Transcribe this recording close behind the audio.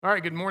All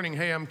right, good morning.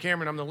 Hey, I'm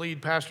Cameron. I'm the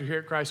lead pastor here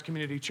at Christ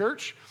Community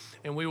Church,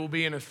 and we will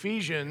be in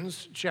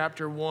Ephesians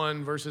chapter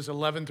 1, verses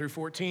 11 through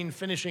 14,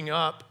 finishing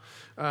up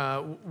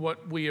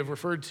what we have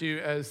referred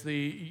to as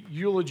the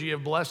eulogy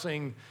of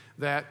blessing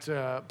that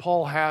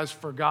Paul has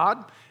for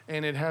God.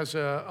 And it has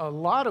a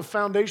lot of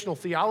foundational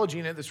theology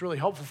in it that's really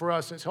helpful for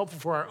us. It's helpful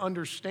for our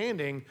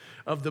understanding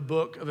of the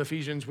book of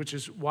Ephesians, which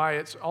is why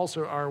it's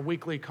also our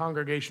weekly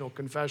congregational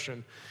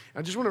confession.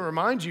 I just want to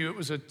remind you, it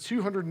was a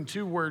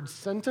 202-word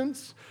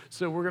sentence,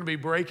 so we're going to be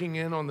breaking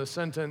in on the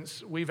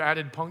sentence. We've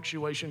added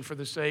punctuation for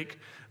the sake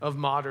of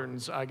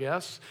moderns, I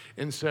guess.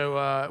 And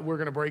so we're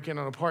going to break in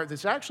on a part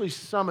that's actually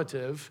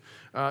summative,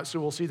 so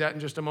we'll see that in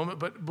just a moment.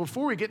 But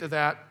before we get to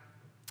that,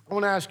 I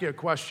want to ask you a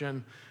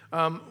question.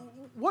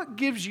 What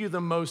gives you the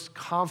most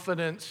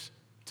confidence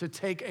to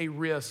take a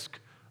risk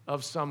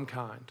of some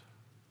kind?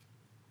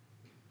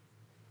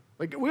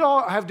 Like, we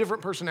all have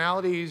different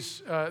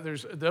personalities.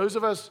 There's those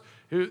of us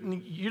who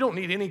you don't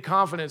need any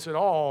confidence at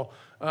all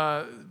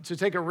to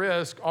take a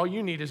risk. All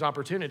you need is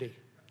opportunity,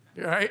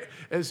 right?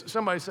 As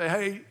somebody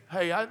say,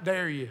 hey, I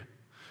dare you,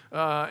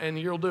 and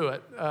you'll do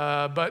it.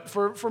 But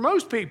for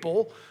most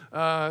people,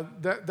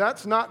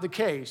 that's not the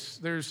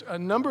case. There's a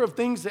number of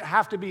things that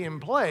have to be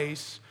in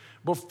place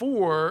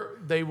before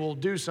they will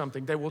do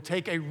something. They will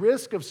take a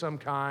risk of some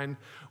kind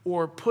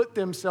or put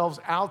themselves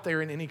out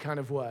there in any kind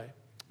of way,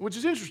 which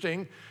is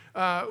interesting.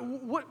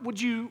 What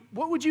would you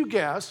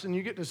guess, and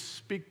you get to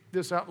speak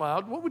this out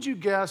loud, what would you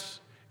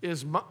guess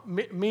is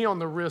me on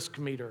the risk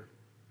meter?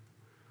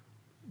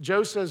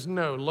 Joe says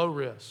no, low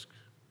risk.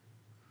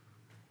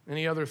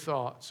 Any other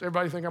thoughts?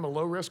 Everybody think I'm a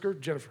low risker?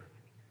 Jennifer?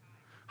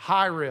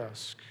 High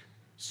risk,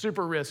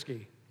 super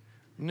risky,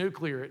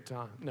 nuclear at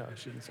times. No,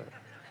 she didn't say that.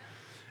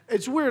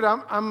 It's weird.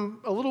 I'm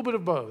a little bit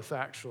of both,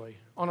 actually.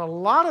 On a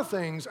lot of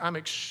things, I'm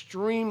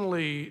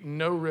extremely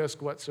no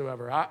risk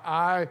whatsoever.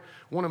 I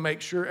want to make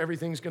sure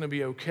everything's going to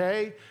be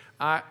okay.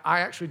 I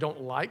actually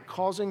don't like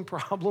causing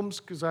problems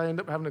because I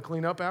end up having to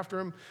clean up after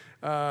them.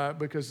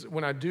 Because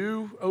when I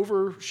do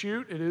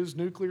overshoot, it is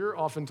nuclear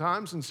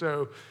oftentimes. And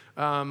so,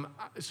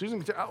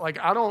 Susan,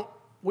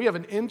 we have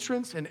an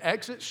entrance and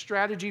exit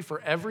strategy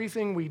for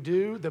everything we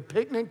do. The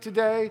picnic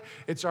today,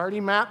 it's already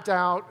mapped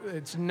out.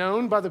 It's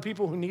known by the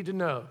people who need to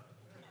know.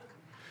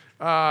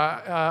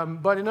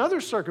 But in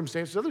other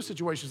circumstances, other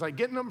situations, like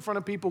getting up in front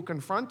of people,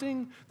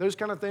 confronting, those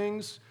kind of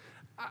things,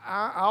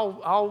 I'm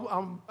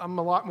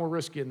a lot more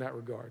risky in that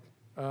regard.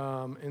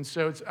 And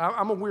so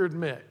I'm a weird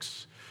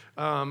mix.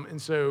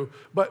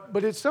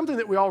 But it's something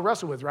that we all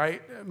wrestle with,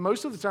 right?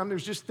 Most of the time,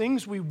 there's just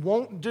things we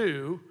won't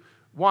do.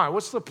 Why?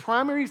 What's the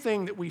primary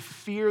thing that we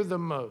fear the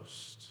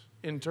most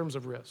in terms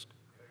of risk?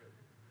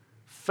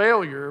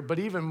 Failure, but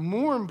even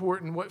more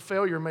important, what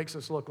failure makes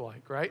us look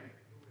like, right?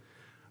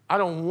 I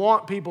don't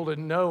want people to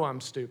know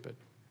I'm stupid.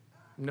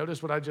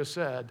 Notice what I just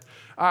said.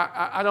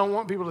 I don't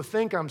want people to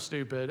think I'm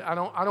stupid. I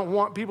don't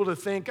want people to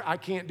think I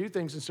can't do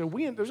things. And so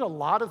there's a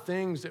lot of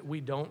things that we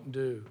don't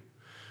do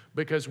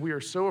because we are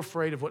so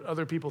afraid of what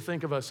other people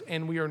think of us,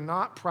 and we are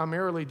not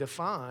primarily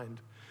defined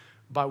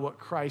by what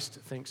Christ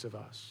thinks of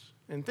us.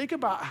 And think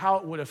about how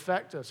it would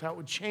affect us, how it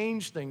would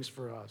change things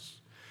for us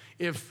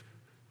if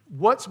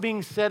what's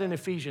being said in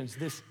Ephesians,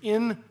 this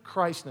in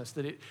Christness,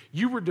 that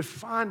you were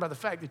defined by the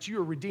fact that you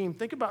are redeemed.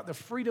 Think about the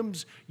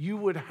freedoms you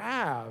would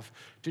have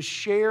to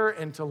share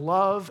and to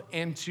love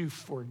and to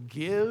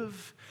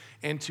forgive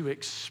and to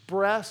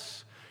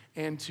express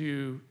and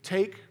to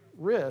take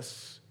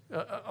risks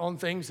on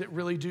things that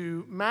really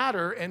do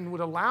matter and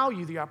would allow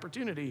you the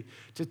opportunity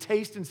to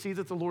taste and see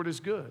that the Lord is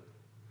good.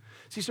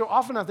 See, so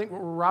often I think what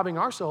we're robbing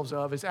ourselves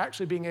of is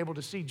actually being able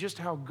to see just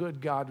how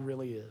good God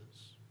really is.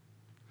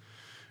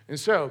 And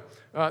so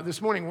this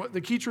morning,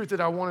 the key truth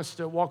that I want us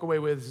to walk away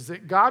with is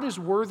that God is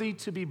worthy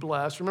to be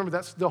blessed. Remember,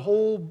 that's the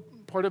whole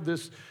part of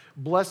this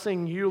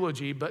blessing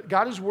eulogy. But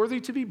God is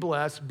worthy to be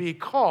blessed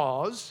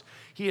because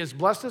he has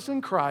blessed us in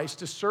Christ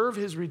to serve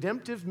his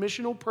redemptive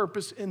missional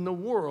purpose in the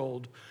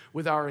world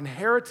with our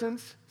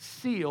inheritance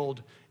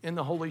sealed in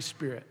the Holy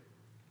Spirit.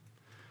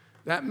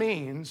 That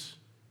means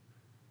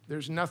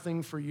there's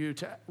nothing for you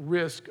to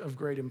risk of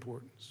great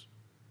importance.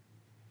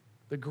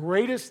 The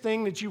greatest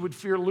thing that you would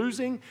fear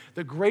losing,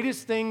 the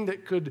greatest thing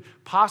that could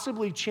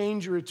possibly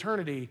change your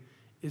eternity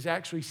is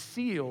actually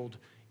sealed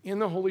in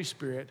the Holy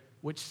Spirit,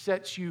 which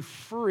sets you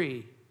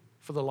free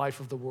for the life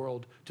of the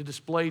world to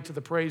display to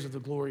the praise of the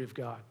glory of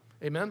God.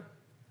 Amen?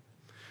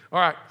 All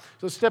right,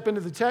 so let's step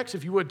into the text.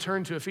 If you would,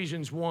 turn to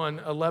Ephesians 1,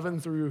 11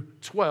 through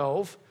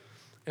 12,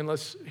 and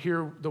let's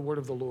hear the word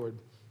of the Lord.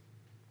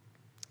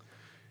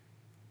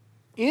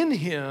 In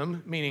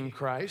him, meaning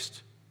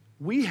Christ,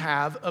 we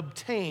have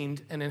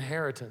obtained an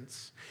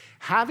inheritance,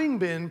 having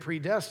been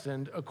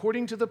predestined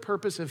according to the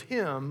purpose of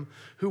him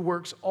who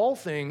works all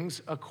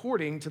things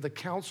according to the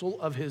counsel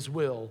of his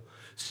will,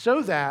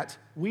 so that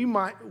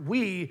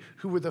we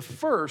who were the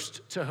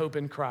first to hope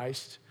in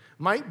Christ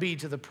might be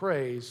to the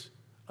praise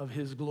of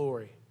his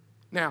glory.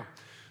 Now,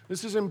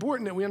 this is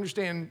important that we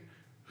understand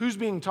who's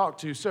being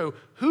talked to. So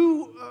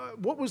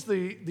what was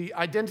the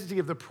identity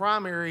of the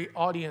primary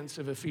audience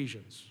of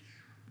Ephesians?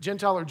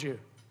 Gentile or Jew?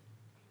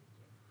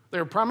 They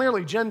were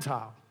primarily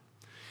Gentile.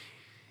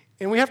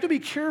 And we have to be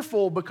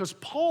careful because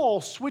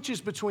Paul switches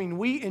between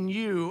we and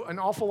you an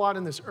awful lot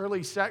in this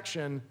early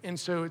section. And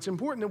so it's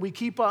important that we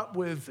keep up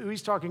with who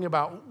he's talking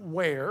about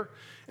where.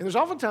 And there's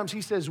oftentimes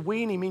he says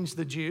we and he means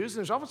the Jews. And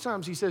there's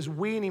oftentimes he says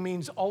we and he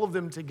means all of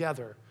them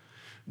together.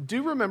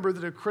 Do remember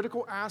that a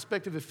critical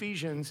aspect of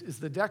Ephesians is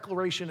the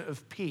declaration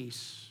of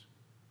peace,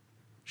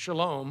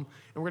 shalom.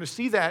 And we're going to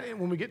see that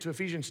when we get to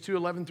Ephesians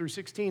 2:11 through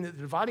 16, that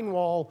the dividing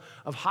wall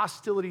of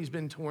hostility has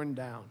been torn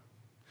down.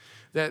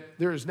 That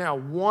there is now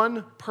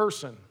one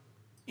person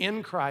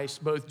in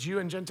Christ, both Jew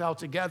and Gentile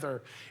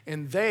together,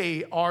 and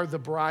they are the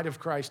bride of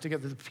Christ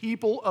together, the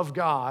people of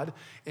God,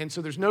 and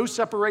so there's no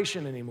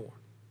separation anymore,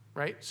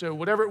 right? So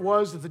whatever it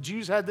was that the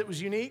Jews had that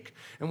was unique,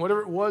 and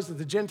whatever it was that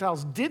the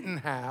Gentiles didn't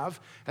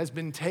have has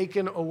been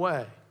taken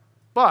away.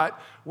 But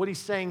what he's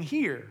saying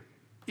here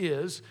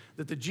is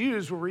that the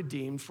Jews were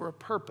redeemed for a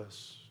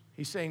purpose.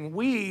 He's saying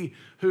we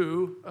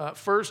who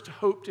first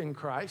hoped in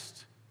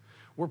Christ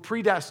were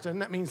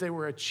predestined. That means they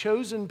were a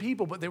chosen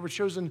people, but they were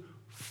chosen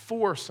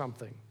for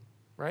something,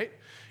 right?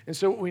 And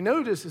so what we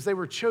notice is they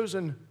were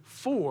chosen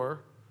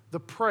for the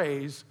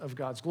praise of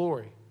God's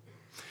glory.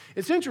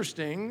 It's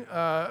interesting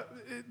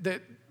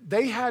that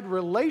they had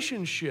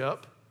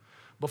relationship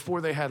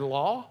before they had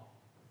law.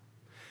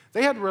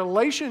 They had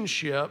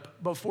relationship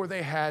before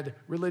they had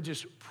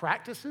religious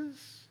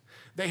practices.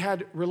 They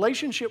had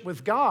relationship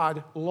with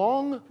God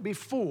long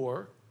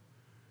before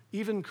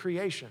even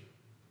creation.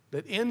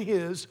 That in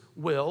his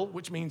will,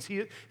 which means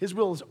his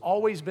will has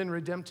always been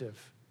redemptive.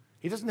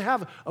 He doesn't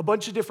have a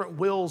bunch of different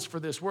wills for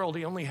this world.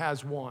 He only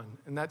has one,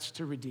 and that's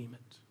to redeem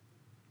it,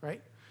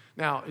 right?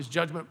 Now, is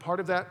judgment part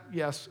of that?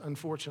 Yes,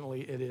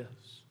 unfortunately it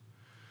is.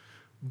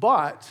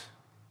 But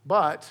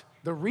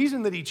the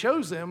reason that he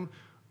chose them,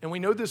 and we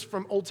know this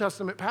from Old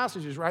Testament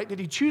passages, right? Did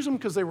he choose them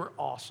because they were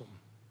awesome?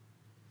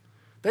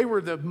 They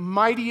were the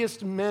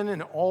mightiest men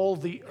in all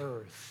the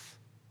earth.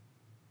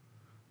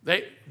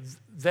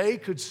 They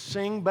could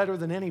sing better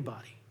than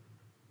anybody.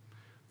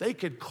 They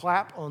could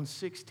clap on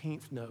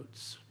 16th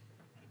notes,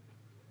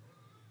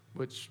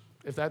 which,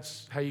 if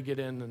that's how you get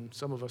in, then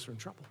some of us are in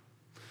trouble.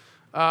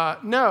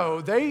 No,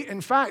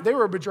 in fact, they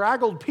were a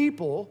bedraggled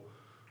people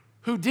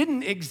who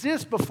didn't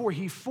exist before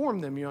he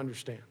formed them, you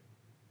understand.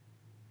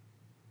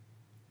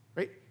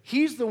 Right?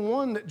 He's the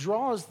one that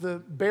draws the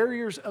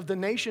barriers of the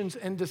nations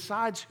and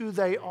decides who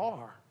they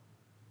are.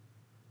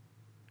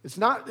 It's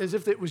not as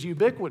if it was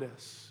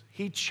ubiquitous.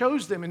 He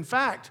chose them. In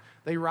fact,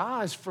 they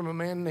rise from a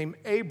man named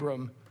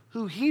Abram,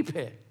 who he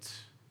picked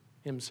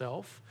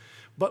himself,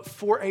 but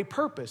for a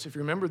purpose. If you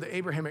remember the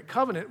Abrahamic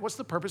covenant, what's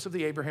the purpose of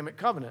the Abrahamic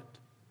covenant?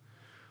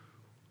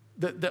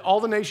 That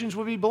all the nations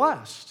would be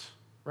blessed,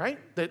 right?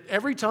 That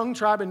every tongue,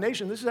 tribe, and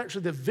nation, this is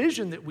actually the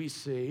vision that we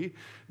see,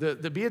 the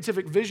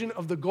beatific vision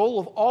of the goal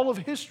of all of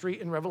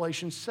history in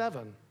Revelation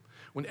 7.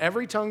 When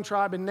every tongue,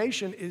 tribe, and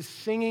nation is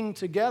singing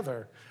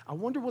together. I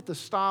wonder what the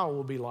style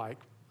will be like.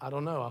 I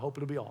don't know. I hope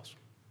it'll be awesome.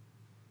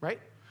 Right?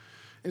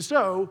 And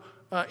so,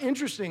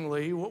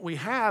 interestingly, what we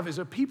have is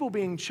a people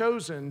being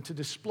chosen to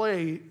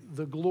display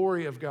the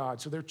glory of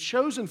God. So they're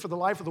chosen for the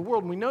life of the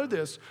world. And we know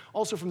this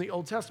also from the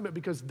Old Testament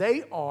because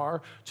they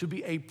are to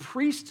be a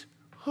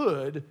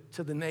priesthood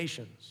to the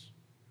nations.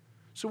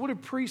 So what do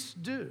priests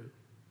do?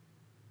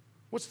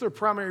 What's their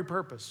primary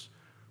purpose?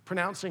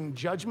 Pronouncing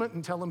judgment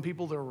and telling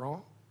people they're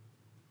wrong?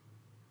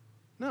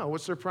 No,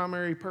 what's their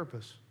primary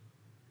purpose?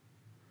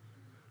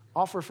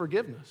 Offer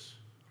forgiveness.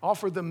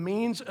 Offer the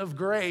means of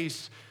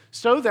grace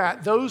so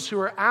that those who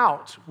are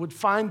out would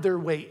find their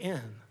way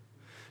in.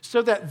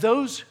 So that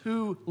those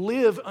who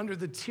live under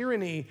the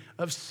tyranny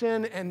of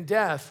sin and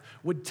death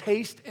would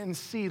taste and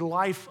see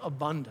life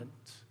abundant.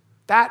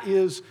 That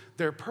is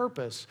their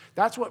purpose.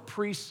 That's what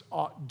priests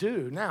ought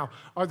do. Now,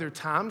 are there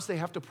times they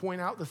have to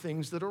point out the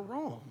things that are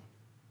wrong?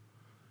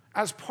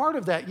 As part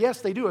of that,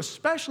 yes, they do,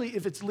 especially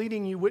if it's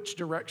leading you which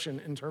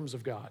direction in terms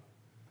of God.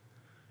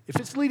 If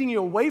it's leading you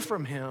away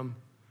from him,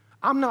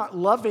 I'm not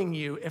loving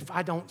you if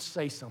I don't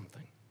say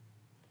something.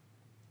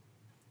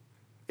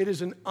 It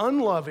is an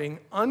unloving,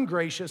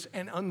 ungracious,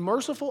 and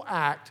unmerciful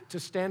act to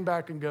stand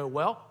back and go,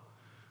 well,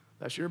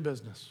 that's your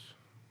business.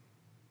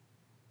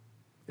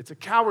 It's a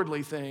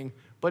cowardly thing,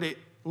 but it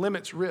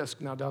limits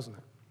risk now, doesn't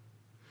it?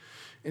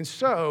 And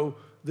so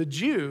the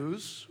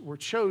Jews were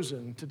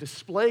chosen to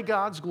display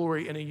God's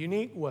glory in a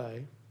unique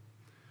way,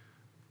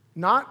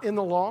 not in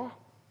the law,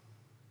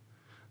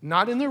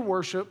 not in their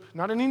worship,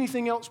 not in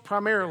anything else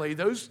primarily.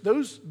 That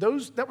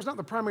was not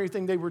the primary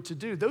thing they were to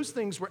do. Those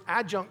things were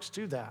adjuncts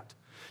to that.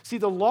 See,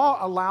 the law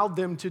allowed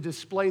them to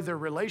display their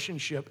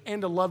relationship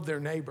and to love their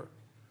neighbor.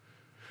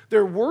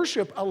 Their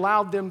worship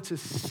allowed them to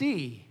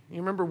see. You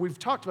remember, we've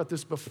talked about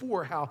this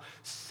before, how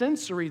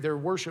sensory their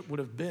worship would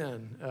have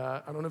been.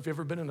 I don't know if you've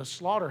ever been in a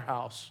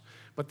slaughterhouse,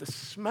 but the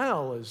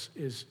smell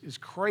is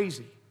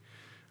crazy.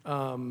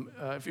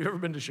 If you've ever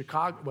been to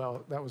Chicago,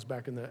 well, that was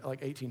back in the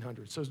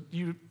 1800s. So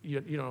you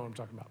know what I'm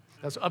talking about.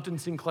 That's Upton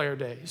Sinclair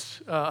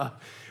days.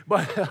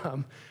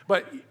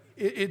 But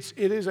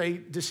it is a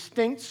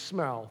distinct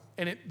smell,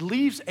 and it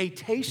leaves a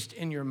taste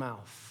in your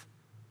mouth.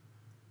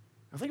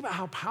 Now think about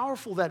how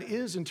powerful that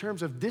is in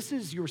terms of this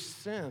is your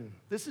sin.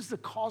 This is the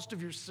cost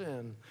of your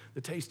sin,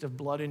 the taste of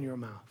blood in your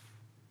mouth.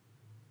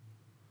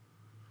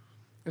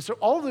 And so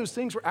all of those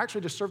things were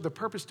actually to serve the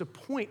purpose to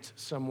point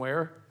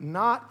somewhere,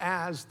 not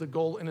as the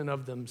goal in and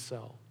of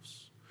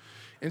themselves.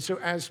 And so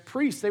as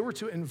priests, they were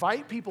to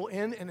invite people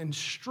in and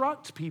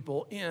instruct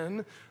people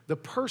in the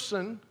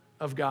person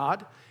of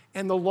God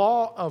and the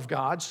law of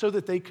God so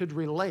that they could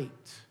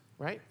relate,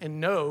 right? And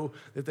know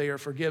that they are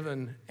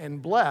forgiven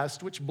and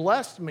blessed, which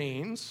blessed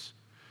means,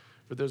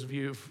 for those of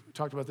you who've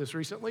talked about this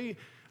recently,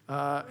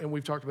 and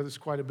we've talked about this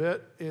quite a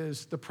bit,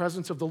 is the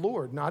presence of the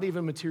Lord, not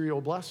even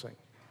material blessing.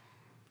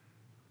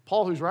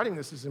 Paul, who's writing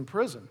this, is in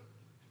prison.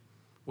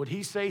 Would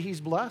he say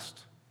he's blessed?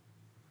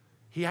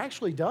 He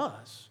actually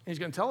does. And he's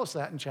going to tell us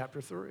that in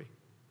chapter 3.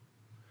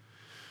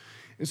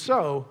 And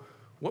so,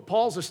 what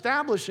Paul's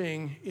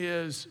establishing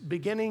is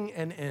beginning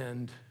and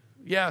end.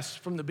 Yes,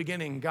 from the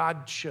beginning,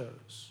 God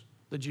chose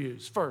the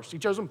Jews first. He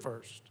chose them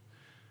first.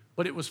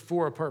 But it was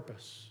for a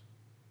purpose.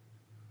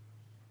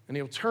 And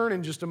he'll turn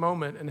in just a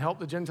moment and help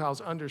the Gentiles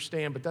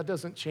understand, but that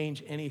doesn't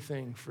change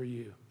anything for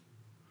you.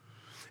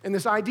 And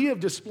this idea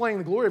of displaying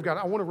the glory of God,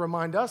 I want to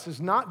remind us,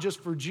 is not just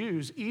for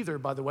Jews either,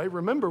 by the way.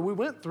 Remember, we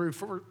went through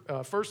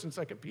 1st and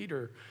 2nd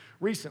Peter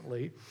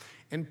recently,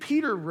 and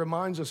Peter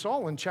reminds us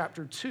all in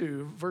chapter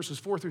 2, verses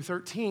 4 through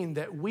 13,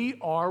 that we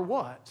are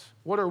what?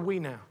 What are we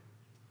now?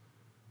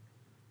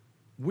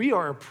 We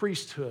are a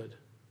priesthood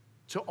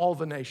to all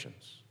the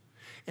nations.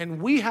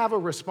 And we have a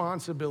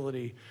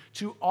responsibility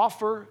to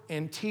offer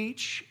and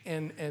teach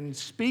and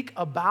speak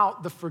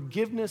about the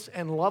forgiveness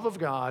and love of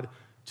God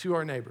to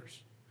our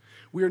neighbors.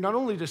 We are not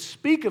only to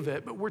speak of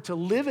it, but we're to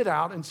live it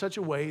out in such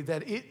a way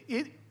that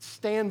it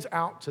stands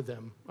out to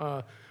them.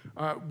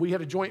 We had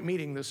a joint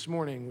meeting this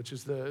morning, which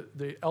is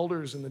the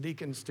elders and the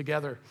deacons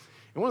together.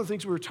 And one of the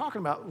things we were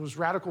talking about was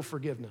radical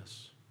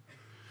forgiveness.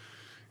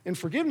 And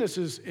forgiveness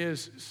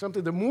is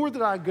something, the more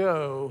that I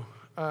go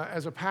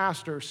as a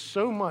pastor,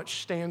 so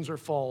much stands or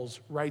falls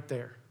right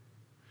there.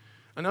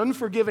 An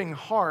unforgiving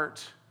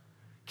heart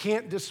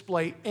can't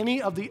display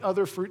any of the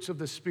other fruits of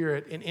the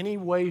Spirit in any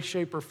way,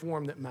 shape, or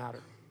form that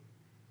matter.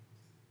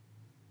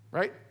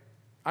 Right?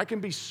 I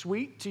can be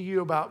sweet to you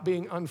about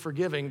being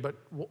unforgiving, but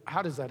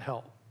how does that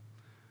help?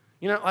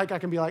 You know, like I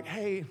can be like,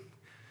 hey,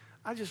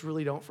 I just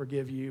really don't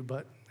forgive you,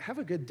 but have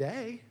a good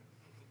day.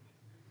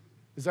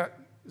 Is that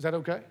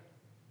okay?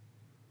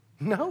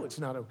 No, it's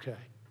not okay.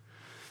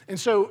 And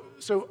so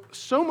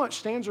much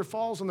stands or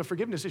falls on the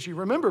forgiveness issue.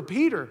 Remember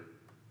Peter,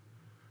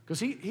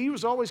 because he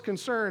was always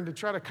concerned to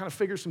try to kind of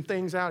figure some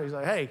things out. He's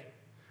like, hey,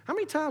 how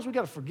many times we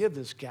got to forgive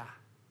this guy?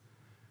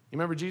 You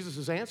remember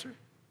Jesus' answer?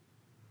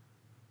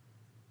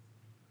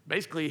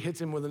 Basically, he hits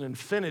him with an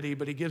infinity,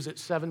 but he gives it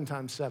 7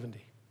 times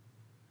 70.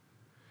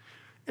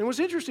 And what's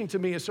interesting to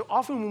me is so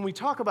often when we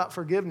talk about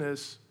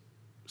forgiveness,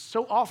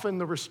 so often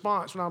the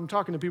response when I'm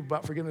talking to people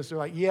about forgiveness, they're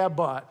like, yeah,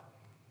 but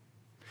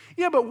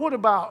what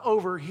about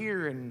over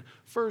here in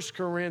 1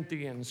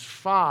 Corinthians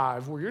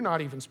 5 where you're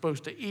not even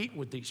supposed to eat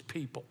with these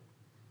people?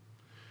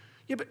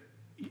 Yeah, but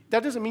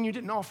that doesn't mean you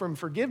didn't offer them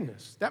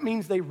forgiveness. That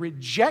means they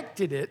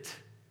rejected it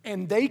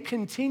and they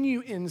continue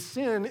in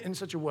sin in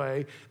such a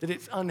way that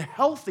it's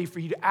unhealthy for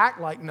you to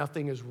act like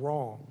nothing is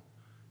wrong.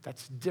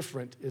 That's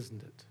different,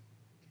 isn't it?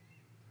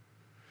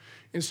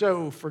 And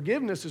so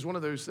forgiveness is one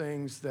of those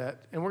things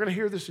that, and we're going to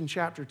hear this in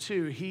chapter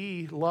 2,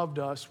 he loved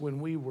us when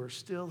we were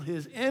still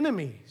his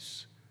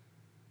enemies.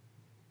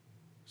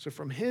 So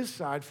from his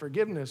side,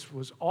 forgiveness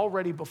was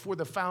already before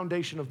the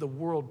foundation of the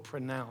world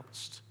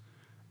pronounced.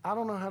 I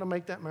don't know how to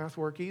make that math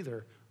work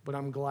either, but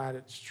I'm glad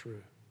it's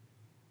true.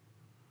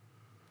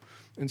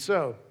 And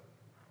so,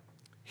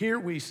 here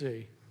we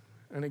see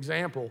an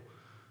example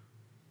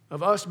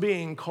of us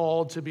being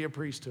called to be a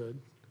priesthood,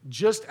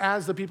 just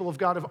as the people of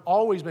God have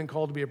always been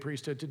called to be a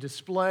priesthood, to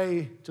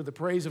display to the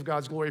praise of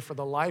God's glory for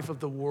the life of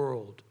the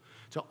world,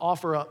 to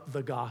offer up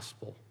the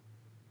gospel,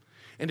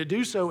 and to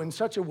do so in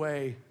such a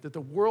way that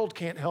the world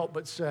can't help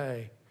but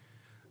say,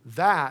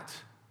 that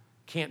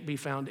can't be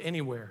found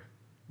anywhere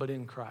but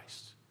in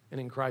Christ, and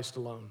in Christ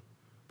alone,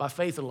 by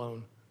faith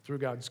alone, through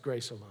God's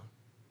grace alone.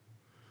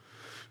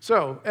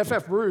 So,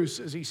 F.F. Bruce,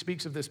 as he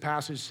speaks of this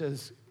passage,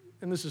 says,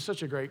 and this is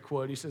such a great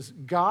quote, he says,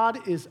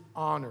 God is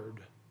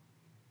honored.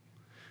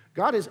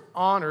 God is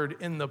honored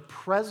in the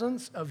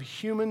presence of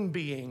human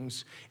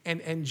beings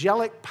and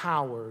angelic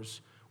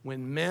powers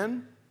when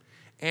men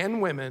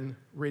and women,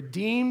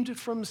 redeemed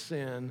from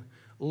sin,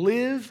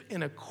 live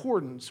in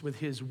accordance with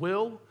his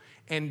will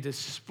and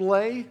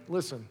display,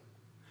 listen,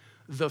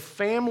 the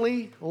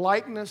family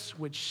likeness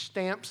which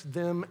stamps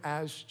them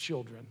as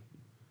children.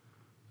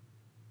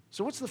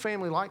 So what's the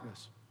family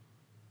likeness?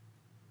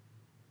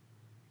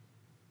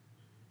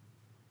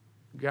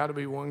 Got to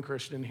be one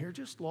Christian here.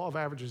 Just law of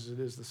averages, it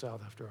is the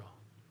South after all.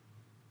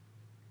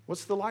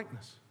 What's the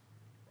likeness?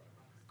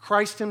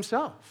 Christ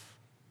himself.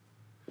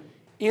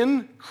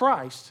 in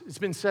Christ. It's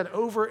been said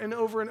over and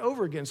over and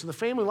over again. So the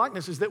family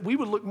likeness is that we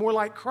would look more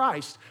like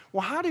Christ.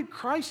 Well, how did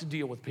Christ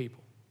deal with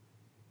people?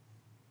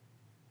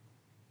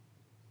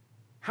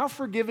 How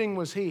forgiving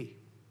was he?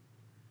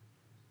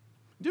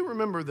 Do you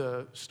remember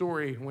the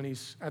story when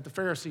he's at the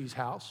Pharisee's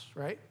house,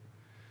 right?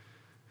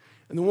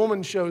 And the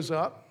woman shows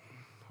up,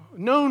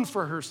 known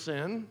for her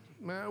sin.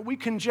 We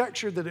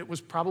conjecture that it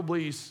was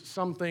probably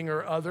something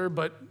or other,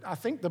 but I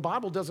think the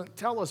Bible doesn't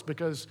tell us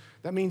because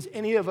that means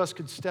any of us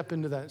could step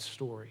into that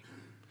story.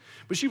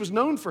 But she was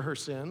known for her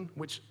sin,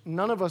 which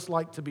none of us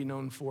like to be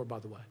known for, by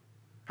the way.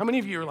 How many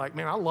of you are like,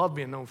 man, I love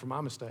being known for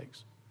my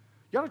mistakes?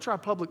 You ought to try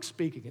public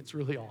speaking. It's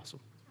really awesome.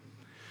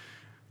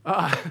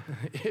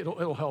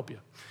 It'll help you.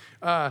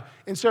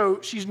 And so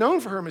she's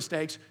known for her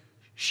mistakes.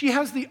 She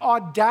has the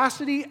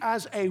audacity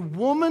as a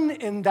woman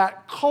in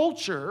that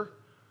culture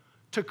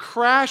to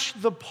crash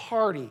the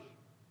party,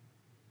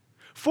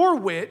 for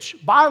which,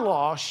 by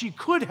law, she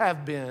could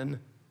have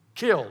been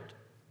killed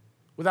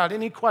without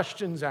any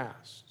questions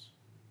asked.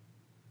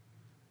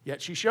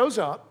 Yet she shows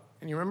up,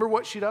 and you remember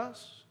what she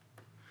does?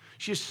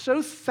 She is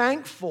so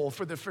thankful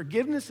for the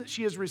forgiveness that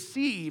she has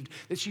received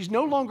that she's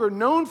no longer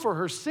known for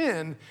her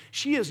sin.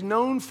 She is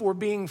known for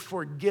being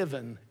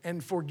forgiven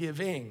and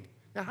forgiving.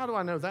 Now, how do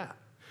I know that?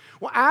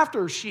 Well,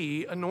 after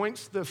she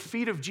anoints the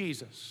feet of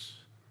Jesus,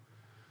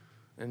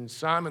 and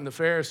Simon the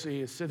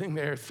Pharisee is sitting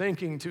there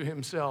thinking to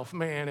himself,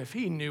 man, if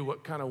he knew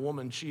what kind of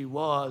woman she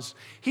was,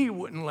 he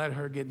wouldn't let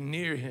her get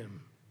near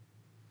him.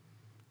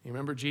 You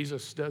remember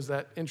Jesus does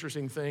that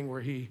interesting thing where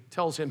he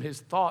tells him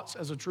his thoughts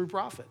as a true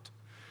prophet.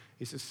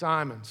 He says,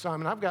 Simon,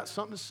 I've got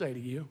something to say to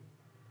you.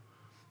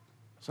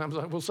 Simon's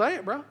like, well, say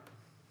it, bro.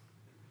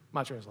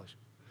 My translation.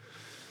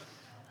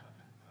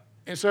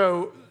 And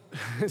so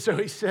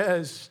he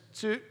says,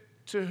 to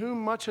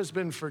whom much has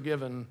been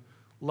forgiven,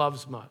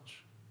 loves much.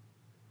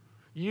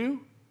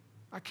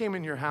 I came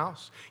in your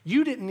house.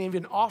 You didn't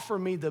even offer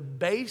me the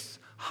base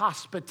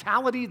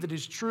hospitality that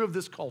is true of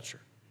this culture.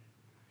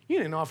 You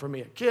didn't offer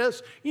me a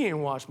kiss. You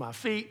didn't wash my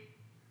feet.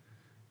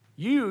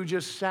 You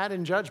just sat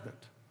in judgment.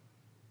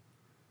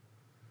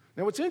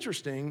 Now, what's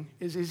interesting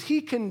is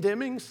he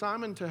condemning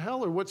Simon to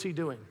hell, or what's he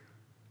doing?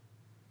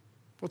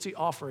 What's he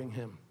offering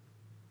him?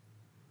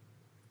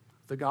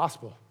 The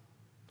gospel.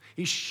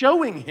 He's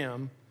showing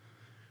him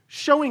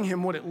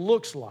what it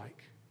looks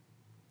like,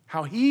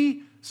 how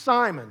he,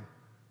 Simon,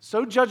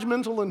 so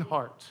judgmental in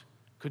heart,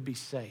 could be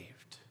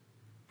saved.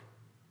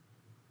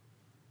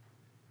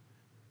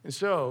 And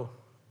so,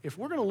 if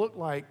we're going to look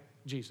like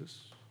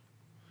Jesus,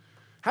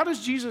 how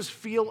does Jesus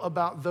feel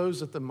about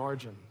those at the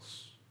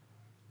margins?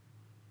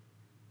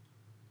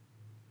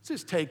 What's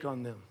his take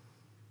on them?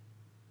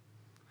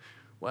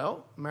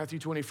 Well, Matthew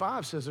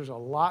 25 says there's a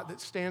lot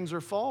that stands or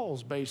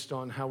falls based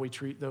on how we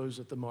treat those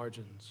at the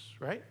margins,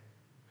 right?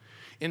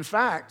 In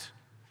fact,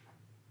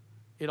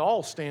 it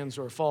all stands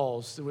or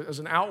falls as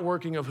an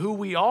outworking of who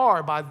we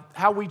are by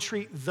how we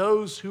treat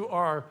those who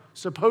are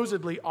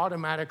supposedly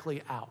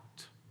automatically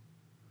out,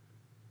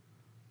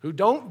 who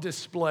don't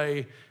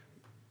display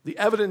the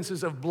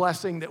evidences of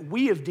blessing that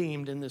we have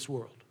deemed in this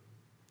world.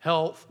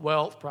 Health,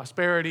 wealth,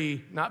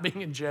 prosperity, not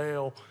being in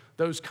jail,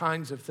 those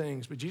kinds of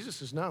things. But Jesus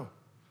says, no,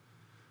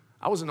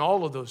 I was in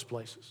all of those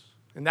places.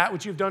 And that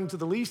which you've done to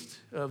the least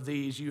of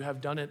these, you have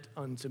done it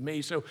unto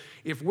me. So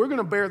if we're going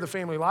to bear the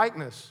family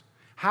likeness,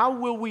 how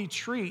will we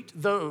treat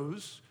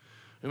those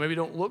who maybe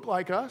don't look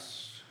like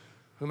us,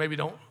 who maybe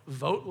don't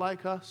vote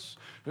like us,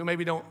 who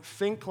maybe don't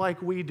think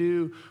like we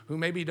do, who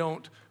maybe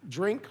don't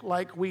drink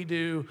like we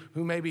do,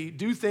 who maybe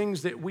do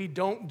things that we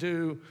don't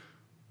do,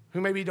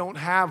 who maybe don't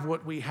have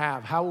what we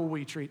have? How will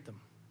we treat them?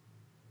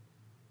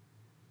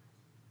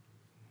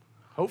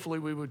 Hopefully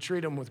we would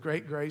treat them with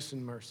great grace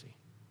and mercy.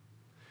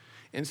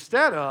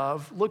 Instead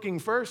of looking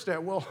first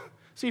at, well,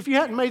 see, if you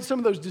hadn't made some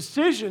of those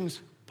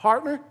decisions,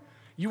 partner,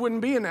 you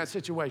wouldn't be in that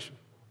situation.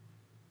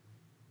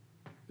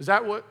 Is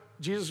that what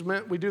Jesus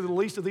meant? We do the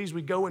least of these,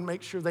 we go and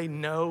make sure they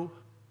know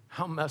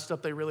how messed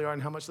up they really are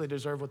and how much they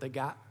deserve what they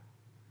got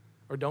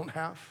or don't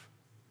have?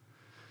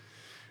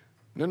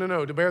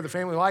 No. To bear the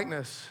family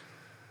likeness,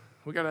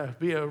 we got to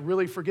be a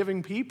really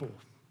forgiving people,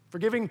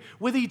 forgiving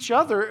with each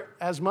other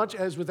as much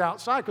as with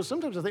outside, because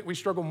sometimes I think we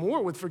struggle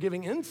more with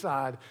forgiving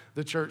inside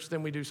the church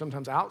than we do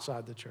sometimes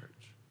outside the church.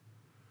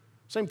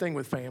 Same thing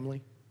with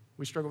family.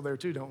 We struggle there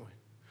too, don't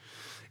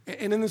we?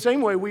 And in the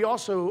same way, we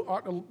also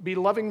ought to be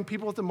loving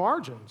people at the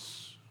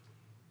margins,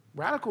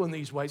 radical in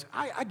these ways.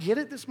 I get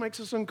it. This makes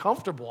us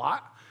uncomfortable.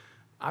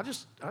 I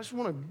just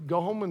want to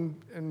go home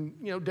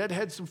and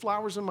deadhead some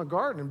flowers in my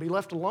garden and be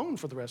left alone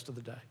for the rest of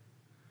the day.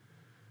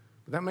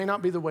 But that may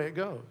not be the way it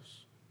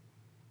goes.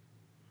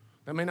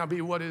 That may not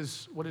be what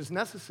is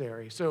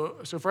necessary. So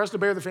for us to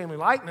bear the family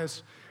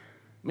likeness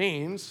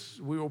means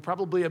we will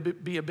probably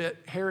be a bit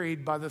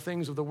harried by the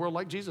things of the world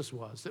like Jesus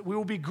was, that we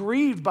will be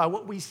grieved by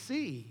what we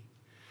see,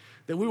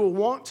 that we will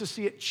want to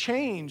see it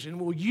change,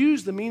 and we'll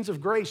use the means of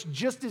grace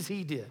just as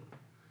he did,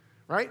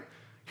 right?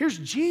 Here's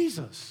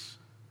Jesus,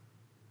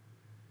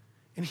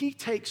 and he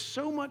takes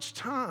so much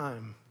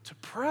time to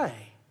pray.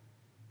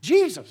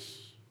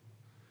 Jesus.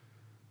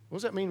 What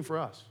does that mean for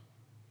us?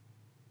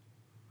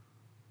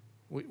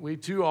 We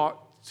too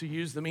ought to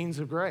use the means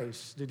of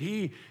grace. Did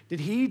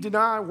he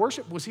deny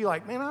worship? Was he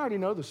like, man, I already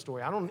know the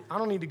story. I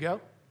don't need to go.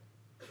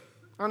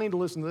 I don't need to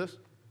listen to this.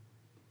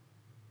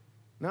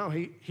 No,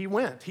 he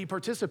went. He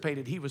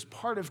participated. He was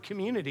part of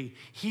community.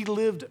 He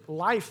lived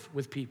life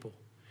with people.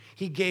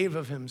 He gave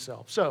of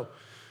himself. So,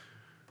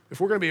 if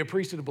we're going to be a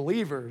priesthood of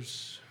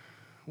believers,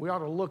 we ought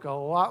to look a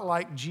lot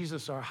like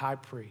Jesus, our high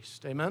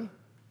priest. Amen?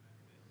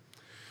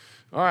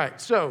 All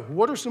right, so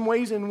what are some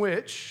ways in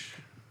which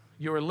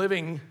you are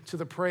living to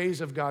the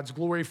praise of God's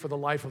glory for the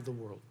life of the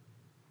world?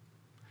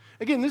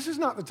 Again, this is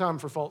not the time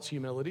for false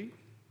humility.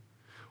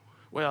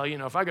 Well,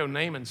 if I go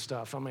naming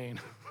stuff,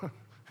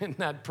 isn't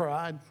that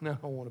pride? No, I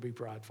don't want to be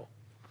prideful,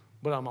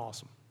 but I'm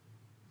awesome.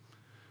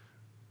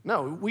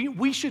 No,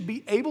 we should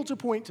be able to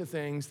point to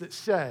things that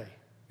say,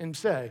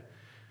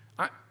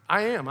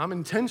 I'm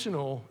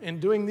intentional in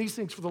doing these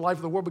things for the life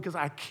of the world because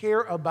I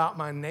care about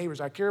my neighbors.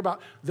 I care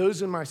about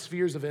those in my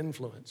spheres of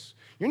influence.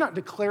 You're not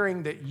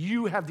declaring that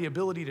you have the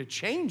ability to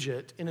change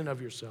it in and of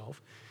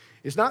yourself.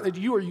 It's not that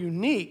you are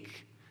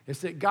unique. It's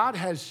that God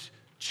has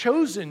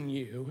chosen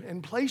you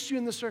and placed you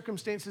in the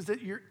circumstances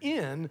that you're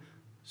in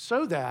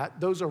so that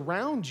those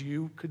around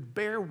you could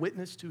bear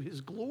witness to his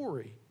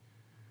glory,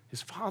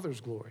 his Father's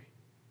glory.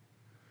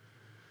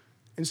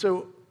 And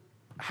so,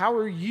 how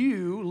are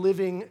you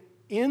living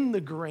in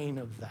the grain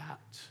of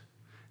that?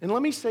 And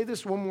let me say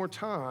this one more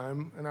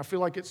time, and I feel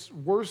like it's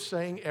worth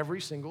saying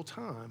every single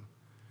time.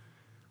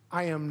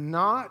 I am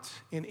not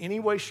in any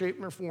way,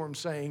 shape, or form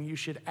saying you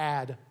should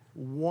add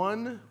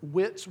 1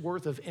 whit's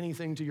worth of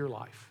anything to your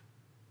life.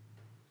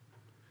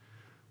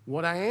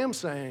 What I am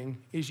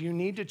saying is you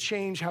need to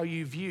change how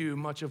you view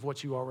much of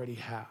what you already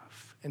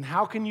have. And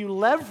how can you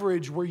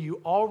leverage where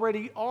you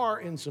already are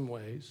in some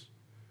ways,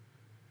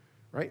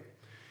 right?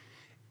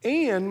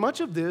 And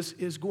much of this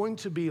is going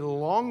to be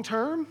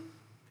long-term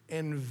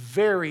and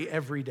very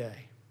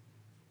everyday.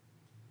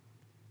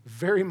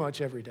 Very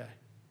much every day.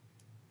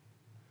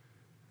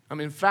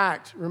 In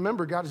fact,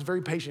 remember, God is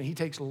very patient. He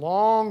takes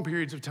long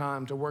periods of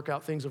time to work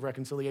out things of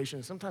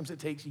reconciliation. Sometimes it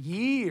takes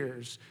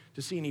years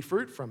to see any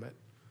fruit from it.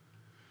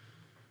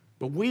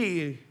 But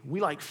we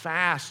like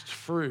fast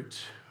fruit.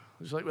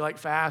 Just like we like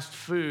fast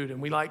food,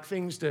 and we like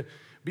things to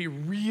be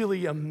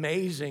really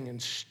amazing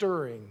and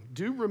stirring.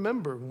 Do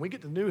remember, when we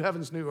get to new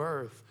heavens, new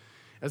earth,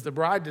 as the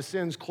bride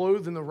descends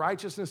clothed in the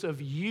righteousness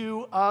of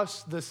you,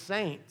 us, the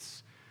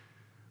saints,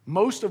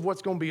 most of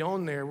what's going to be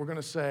on there, we're going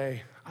to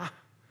say, I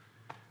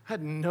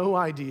had no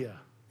idea.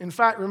 In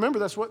fact, remember,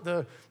 that's what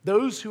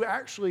those who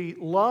actually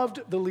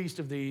loved the least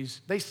of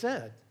these, they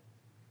said,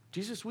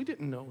 Jesus, we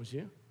didn't know it was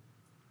you.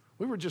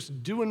 We were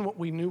just doing what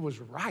we knew was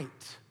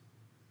right,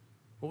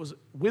 what was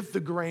with the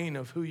grain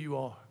of who you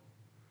are.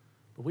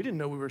 But we didn't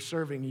know we were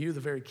serving you,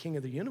 the very King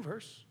of the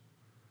universe.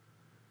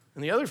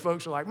 And the other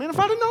folks are like, man, if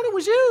I'd have known it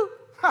was you,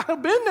 I'd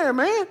have been there,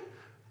 man.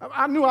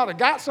 I knew I'd have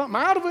got something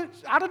out of it.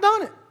 I'd have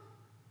done it.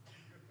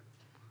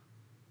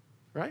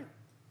 Right?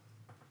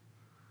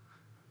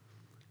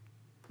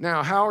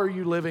 Now, how are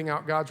you living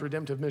out God's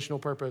redemptive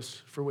missional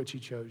purpose for which he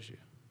chose you?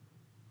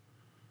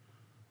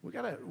 We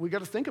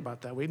gotta think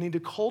about that. We need to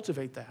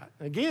cultivate that.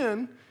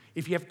 Again,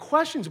 if you have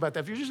questions about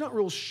that, if you're just not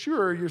real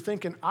sure, you're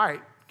thinking, all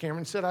right,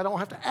 Cameron said I don't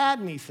have to add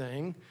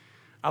anything.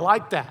 I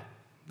like that.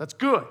 That's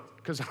good,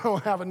 because I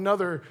don't have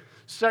another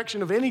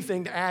section of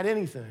anything to add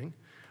anything.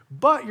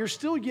 But you're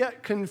still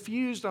yet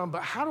confused on,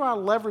 but how do I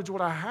leverage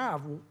what I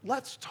have? Well,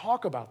 let's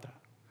talk about that.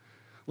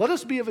 Let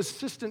us be of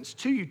assistance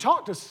to you.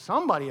 Talk to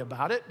somebody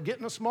about it. Get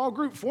in a small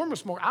group. Form a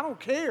small group. I don't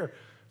care.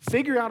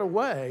 Figure out a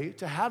way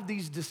to have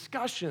these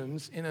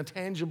discussions in a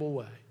tangible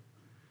way.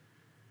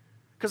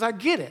 Because I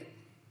get it.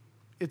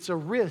 It's a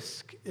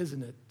risk,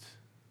 isn't it?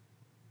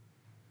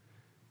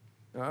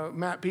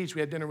 Matt Peach, we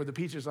had dinner with the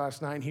Peaches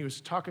last night, and he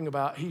was talking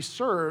about, he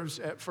serves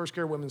at First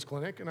Care Women's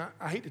Clinic, and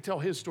I hate to tell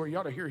his story. You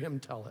ought to hear him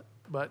tell it.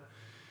 But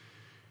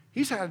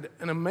he's had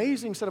an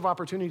amazing set of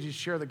opportunities to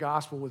share the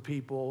gospel with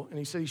people, and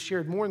he said he's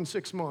shared more than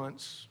 6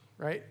 months,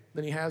 right,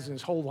 than he has in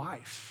his whole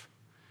life.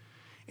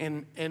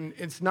 And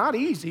it's not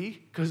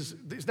easy, because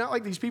it's not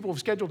like these people have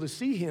scheduled to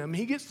see him.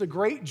 He gets the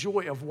great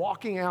joy of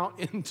walking out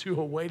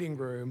into a waiting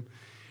room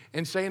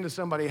and saying to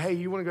somebody, hey,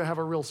 you want to go have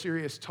a real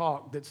serious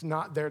talk that's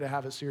not there to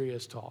have a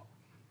serious talk.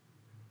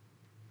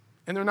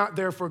 And they're not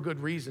there for a good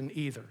reason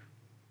either.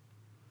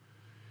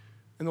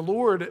 And the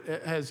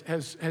Lord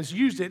has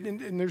used it,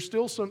 and there's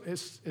still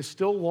it's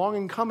still long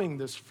in coming,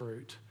 this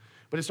fruit.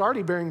 But it's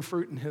already bearing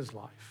fruit in his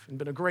life and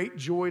been a great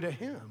joy to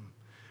him.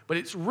 But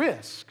it's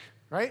risk,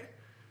 right?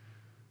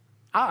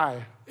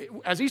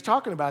 As he's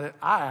talking about it,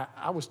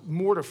 I was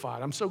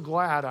mortified. I'm so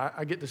glad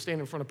I get to stand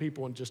in front of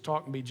people and just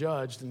talk and be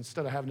judged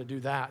instead of having to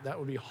do that. That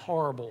would be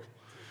horrible,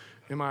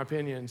 in my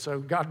opinion. So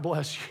God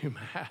bless you,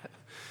 Matt.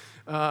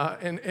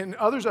 And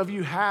others of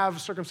you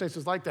have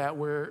circumstances like that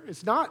where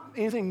it's not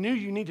anything new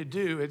you need to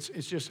do. It's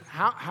just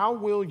how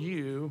will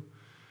you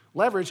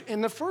leverage?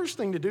 And the first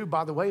thing to do,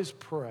 by the way, is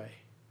pray.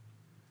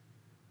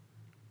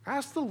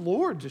 Ask the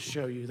Lord to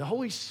show you. The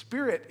Holy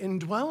Spirit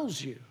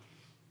indwells you.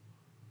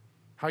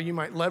 how you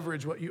might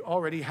leverage what you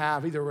already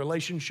have, either a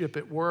relationship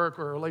at work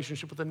or a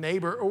relationship with a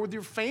neighbor or with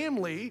your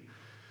family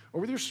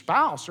or with your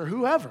spouse or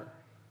whoever,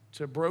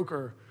 to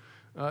broker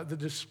the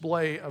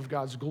display of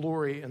God's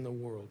glory in the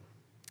world.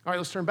 All right,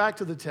 let's turn back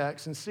to the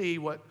text and see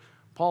what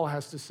Paul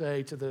has to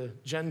say to the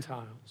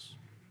Gentiles.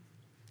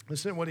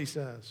 Listen to what he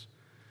says.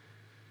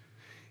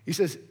 He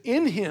says,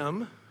 in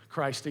him,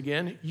 Christ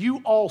again, you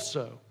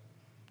also.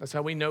 That's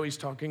how we know he's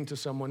talking to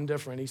someone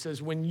different. He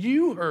says, when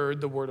you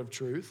heard the word of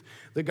truth,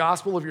 the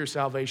gospel of your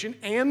salvation,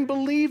 and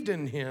believed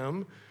in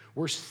him,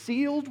 were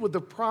sealed with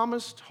the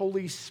promised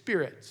Holy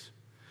Spirit,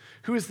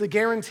 who is the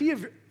guarantee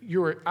of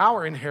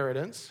our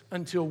inheritance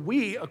until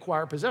we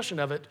acquire possession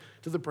of it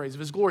to the praise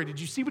of his glory. Did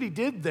you see what he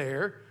did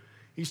there?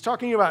 He's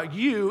talking about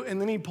you, and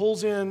then he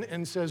pulls in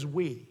and says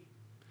we.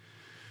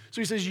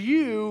 So he says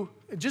you,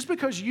 just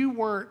because you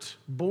weren't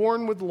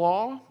born with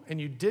law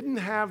and you didn't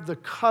have the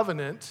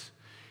covenant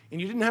and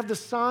you didn't have the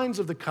signs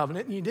of the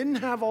covenant and you didn't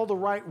have all the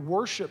right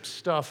worship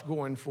stuff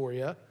going for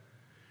you,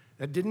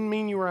 that didn't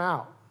mean you were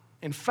out.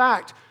 In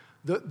fact,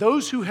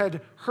 those who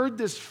had heard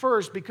this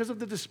first, because of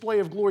the display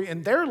of glory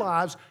in their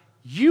lives,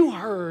 you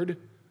heard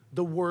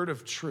the word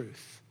of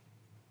truth.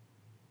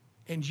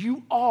 And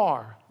you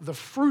are the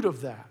fruit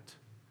of that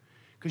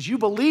because you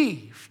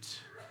believed.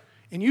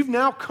 And you've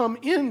now come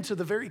into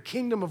the very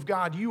kingdom of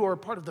God. You are a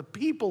part of the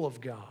people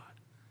of God.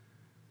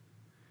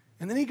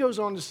 And then he goes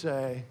on to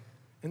say,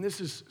 and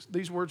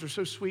these words are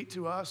so sweet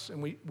to us,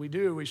 and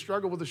we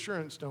struggle with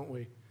assurance, don't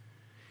we?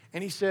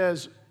 And he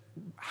says,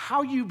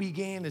 how you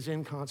began is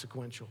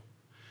inconsequential.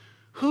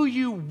 Who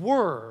you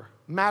were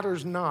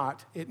matters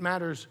not. It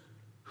matters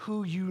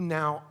who you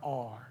now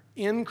are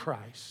in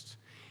Christ.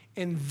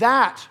 And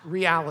that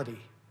reality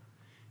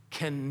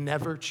can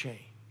never change.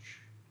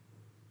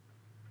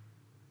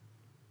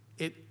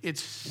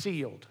 It's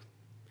sealed.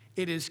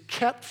 It is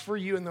kept for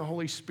you in the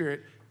Holy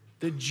Spirit.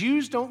 The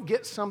Jews don't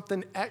get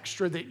something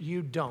extra that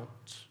you don't,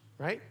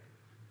 right?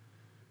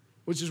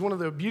 Which is one of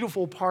the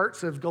beautiful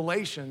parts of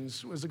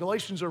Galatians, was the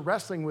Galatians are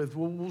wrestling with,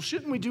 well,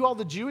 shouldn't we do all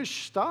the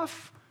Jewish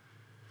stuff?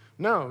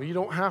 No, you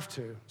don't have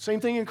to. Same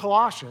thing in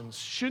Colossians.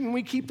 Shouldn't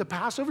we keep the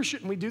Passover?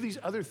 Shouldn't we do these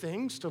other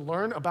things to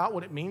learn about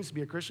what it means to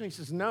be a Christian? He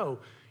says, no,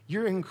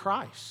 you're in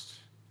Christ.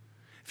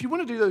 If you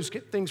want to do those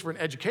things for an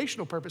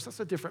educational purpose, that's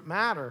a different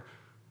matter.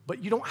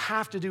 But you don't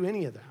have to do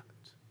any of that.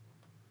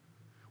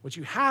 What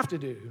you have to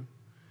do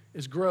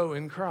is grow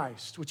in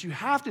Christ. What you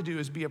have to do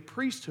is be a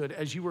priesthood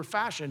as you were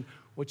fashioned.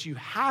 What you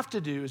have to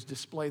do is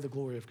display the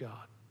glory of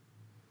God.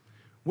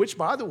 Which,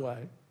 by the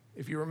way,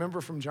 if you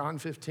remember from John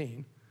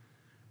 15,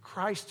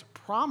 Christ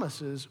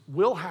promises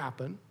will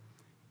happen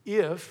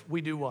if we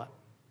do what?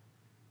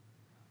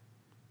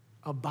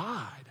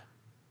 Abide.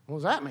 What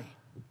does that mean?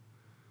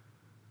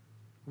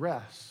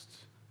 Rest.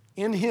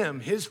 In him,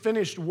 his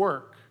finished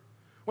work.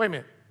 Wait a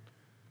minute.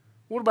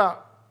 What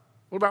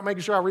about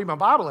making sure I read my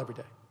Bible every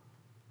day?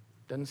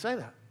 Doesn't say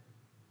that.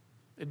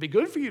 It'd be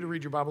good for you to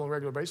read your Bible on a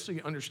regular basis so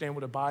you understand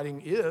what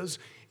abiding is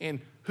and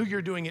who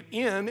you're doing it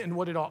in and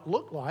what it ought to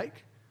look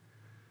like.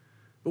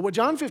 But what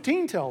John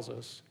 15 tells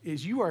us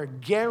is you are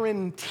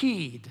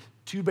guaranteed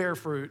to bear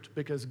fruit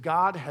because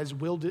God has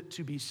willed it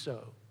to be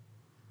so.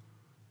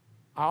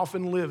 I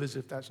often live as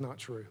if that's not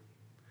true.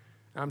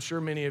 I'm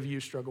sure many of you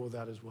struggle with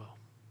that as well.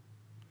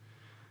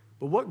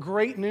 But what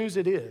great news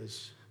it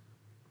is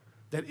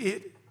that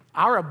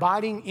our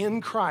abiding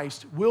in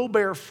Christ will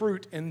bear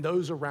fruit in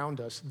those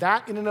around us.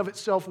 That in and of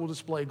itself will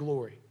display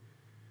glory.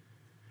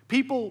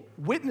 People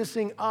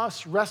witnessing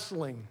us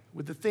wrestling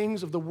with the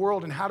things of the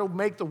world and how to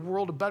make the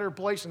world a better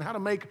place and how to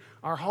make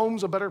our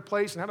homes a better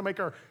place and how to make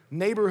our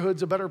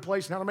neighborhoods a better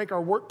place and how to make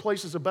our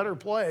workplaces a better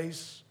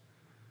place,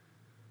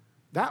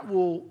 that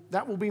will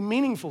be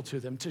meaningful to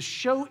them. To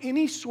show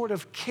any sort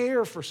of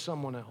care for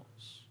someone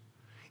else,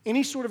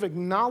 any sort of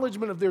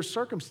acknowledgement of their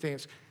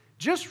circumstance.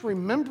 Just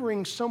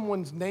remembering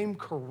someone's name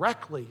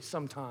correctly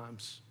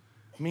sometimes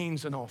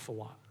means an awful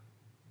lot.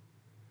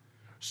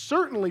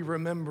 Certainly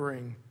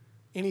remembering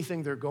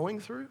anything they're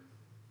going through.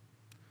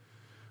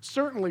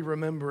 Certainly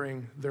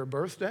remembering their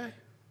birthday,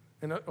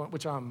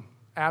 which I'm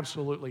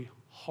absolutely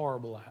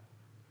horrible at.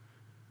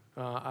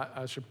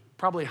 I should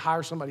probably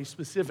hire somebody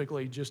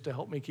specifically just to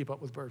help me keep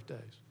up with birthdays.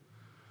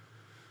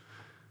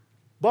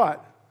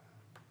 But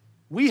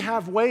we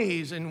have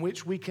ways in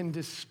which we can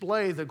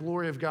display the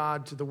glory of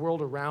God to the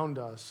world around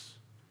us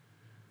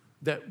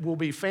that will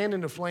be fanned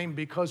into flame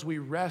because we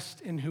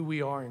rest in who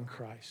we are in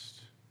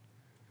Christ.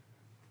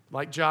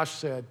 Like Josh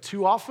said,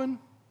 too often,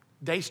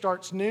 day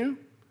starts new.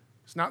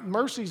 It's not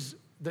mercies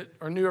that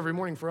are new every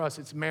morning for us,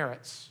 it's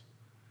merits.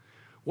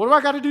 What do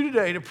I got to do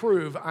today to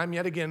prove I'm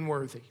yet again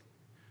worthy?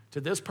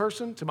 To this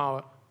person, to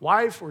my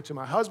wife, or to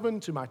my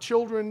husband, to my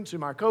children, to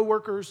my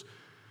coworkers,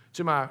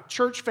 to my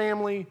church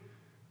family,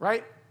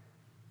 right?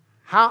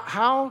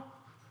 How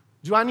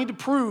do I need to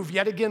prove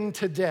yet again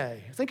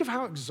today? Think of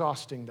how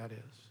exhausting that is.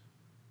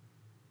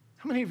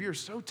 How many of you are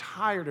so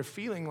tired of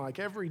feeling like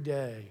every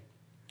day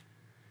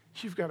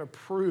you've got to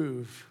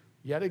prove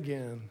yet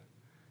again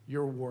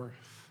your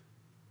worth?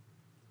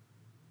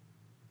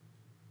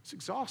 It's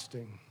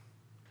exhausting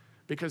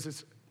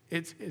because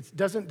it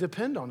doesn't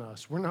depend on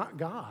us. We're not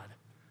God.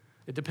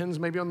 It depends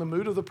maybe on the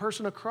mood of the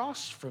person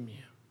across from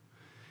you.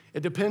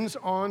 It depends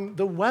on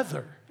the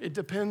weather. It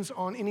depends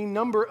on any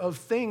number of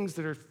things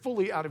that are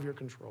fully out of your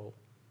control.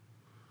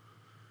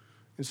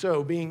 And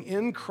so being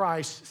in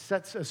Christ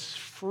sets us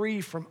free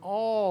from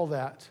all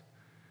that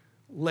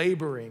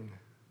laboring.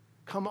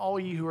 Come all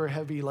ye who are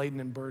heavy laden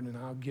and burdened,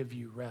 and I'll give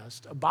you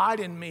rest. Abide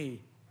in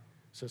me,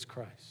 says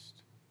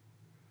Christ.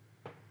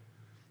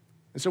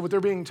 And so what they're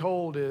being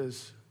told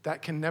is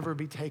that can never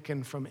be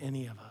taken from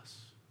any of us.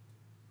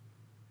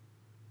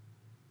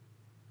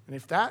 And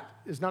if that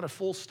is not a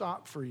full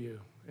stop for you,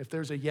 if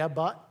there's a yeah,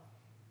 but,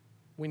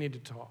 we need to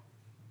talk.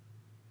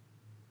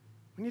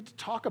 We need to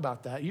talk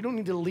about that. You don't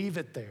need to leave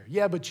it there.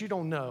 Yeah, but you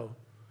don't know.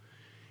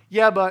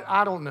 Yeah, but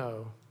I don't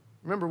know.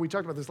 Remember, we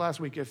talked about this last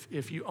week.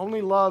 If you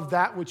only love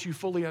that which you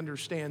fully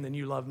understand, then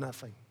you love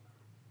nothing.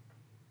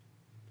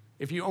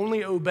 If you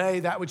only obey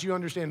that which you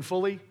understand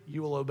fully,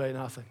 you will obey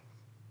nothing.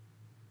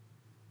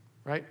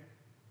 Right?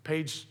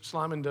 Paige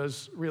Slyman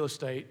does real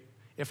estate.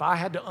 If I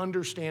had to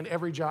understand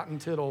every jot and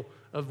tittle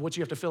of what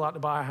you have to fill out to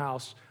buy a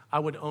house, I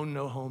would own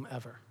no home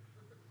ever.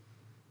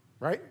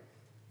 Right?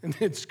 And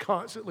it's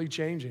constantly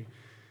changing.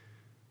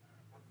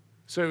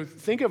 So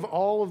think of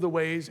all of the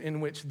ways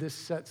in which this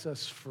sets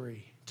us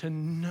free. To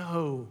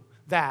know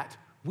that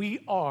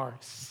we are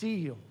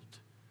sealed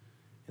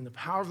in the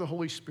power of the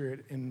Holy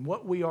Spirit, and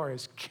what we are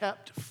is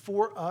kept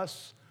for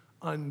us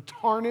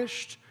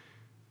untarnished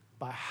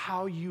by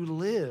how you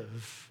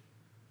live.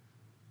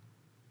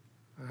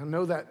 I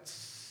know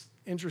that's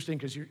interesting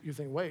because you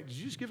think, wait, did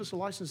you just give us a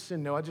license to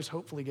sin? No, I just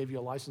hopefully gave you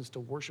a license to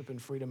worship in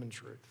freedom and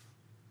truth.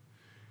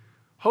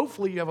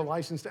 Hopefully you have a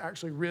license to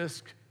actually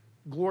risk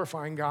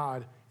glorifying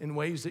God in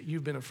ways that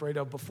you've been afraid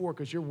of before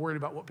because you're worried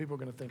about what people are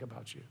going to think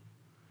about you.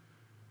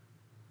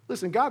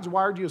 Listen, God's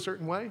wired you a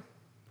certain way.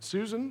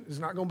 Susan is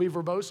not going to be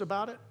verbose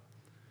about it.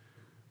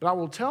 But I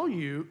will tell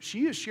you,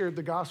 she has shared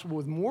the gospel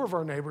with more of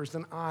our neighbors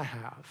than I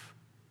have.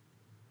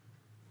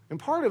 And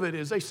part of it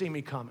is they see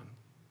me coming.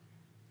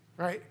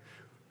 Right?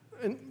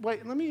 And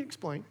wait, let me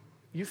explain.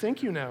 You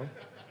think you know.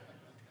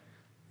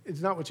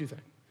 It's not what you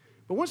think.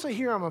 But once they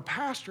hear I'm a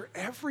pastor,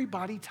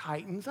 everybody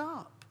tightens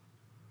up.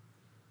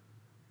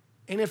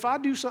 And if I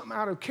do something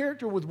out of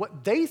character with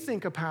what they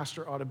think a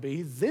pastor ought to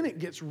be, then it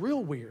gets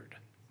real weird.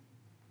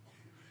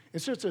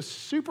 And so it's a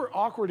super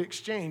awkward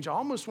exchange. I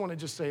almost want to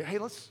just say, hey,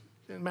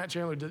 and Matt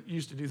Chandler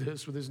used to do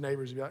this with his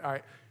neighbors. He'd be like, all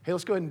right, hey,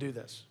 let's go ahead and do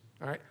this.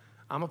 All right,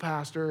 I'm a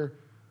pastor.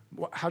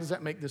 How does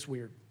that make this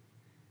weird?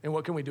 And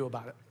what can we do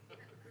about it?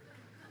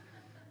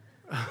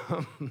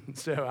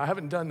 So I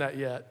haven't done that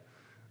yet,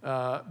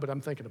 but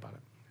I'm thinking about it.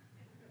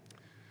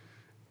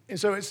 And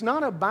so it's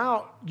not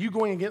about you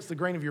going against the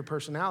grain of your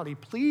personality.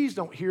 Please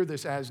don't hear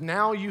this as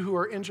now you who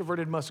are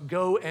introverted must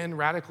go and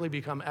radically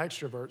become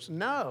extroverts.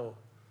 No.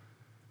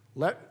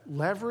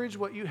 Leverage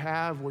what you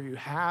have where you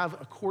have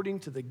according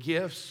to the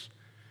gifts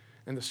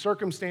and the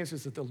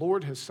circumstances that the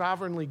Lord has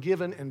sovereignly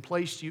given and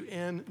placed you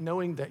in,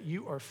 knowing that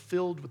you are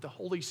filled with the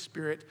Holy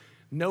Spirit,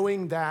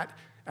 knowing that,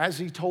 as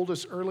he told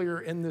us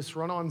earlier in this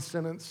run-on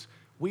sentence,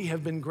 we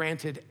have been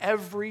granted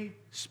every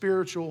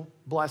spiritual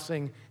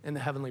blessing in the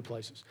heavenly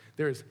places.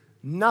 There is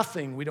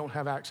nothing we don't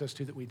have access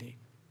to that we need.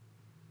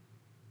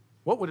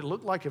 What would it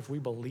look like if we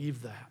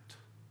believed that?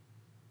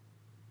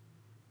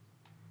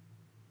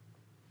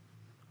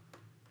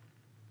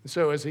 And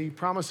so as he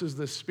promises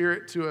the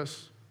Spirit to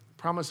us,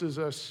 promises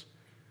us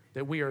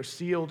that we are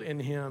sealed in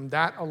him,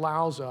 that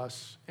allows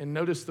us, and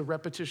notice the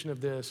repetition of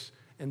this,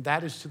 and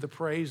that is to the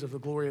praise of the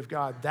glory of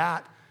God.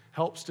 That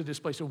helps to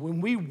display. So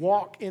when we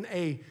walk in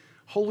a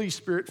Holy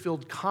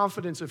Spirit-filled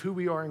confidence of who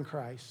we are in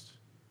Christ,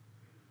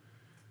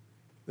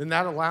 then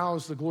that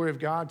allows the glory of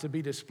God to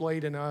be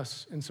displayed in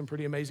us in some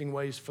pretty amazing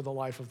ways for the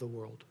life of the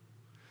world.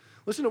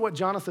 Listen to what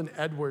Jonathan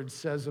Edwards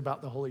says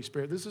about the Holy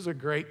Spirit. This is a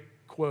great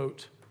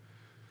quote.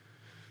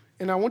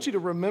 And I want you to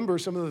remember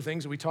some of the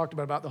things that we talked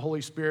about the Holy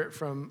Spirit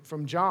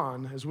from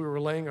John as we were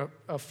laying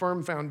a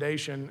firm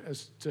foundation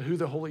as to who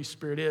the Holy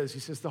Spirit is. He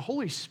says, the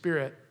Holy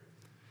Spirit,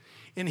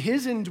 in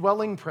his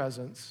indwelling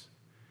presence,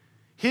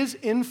 his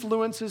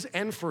influences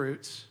and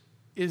fruits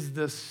is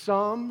the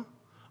sum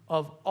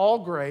of all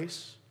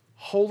grace,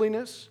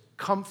 holiness,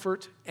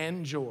 comfort,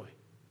 and joy.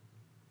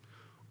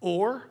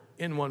 Or,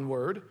 in one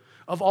word,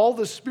 of all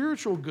the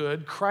spiritual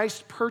good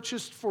Christ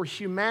purchased for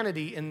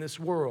humanity in this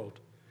world,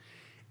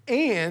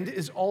 and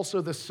is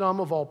also the sum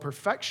of all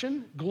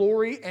perfection,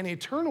 glory, and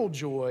eternal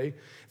joy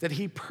that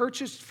he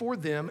purchased for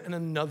them in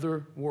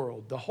another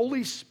world. The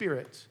Holy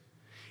Spirit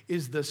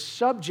is the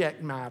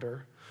subject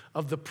matter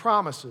of the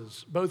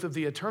promises, both of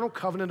the eternal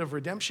covenant of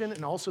redemption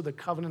and also the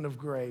covenant of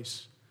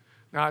grace.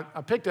 Now,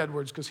 I picked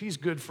Edwards because he's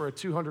good for a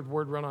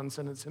 200-word run-on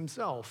sentence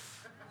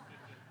himself.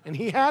 And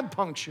he had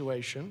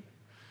punctuation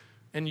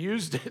and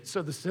used it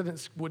so the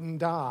sentence wouldn't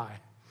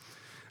die.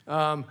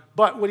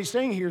 But what he's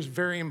saying here is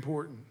very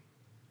important.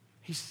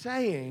 He's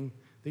saying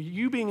that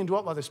you being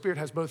indwelt by the Spirit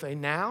has both a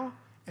now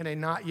and a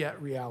not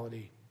yet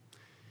reality.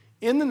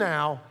 In the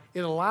now,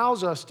 it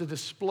allows us to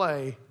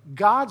display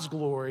God's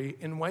glory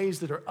in ways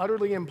that are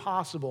utterly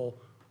impossible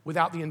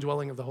without the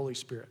indwelling of the Holy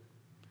Spirit.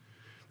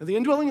 Now, the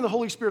indwelling of the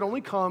Holy Spirit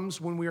only comes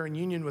when we are in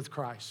union with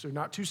Christ. They're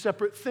not two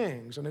separate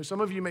things. I know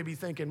some of you may be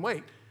thinking,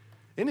 wait,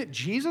 isn't it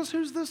Jesus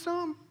who's the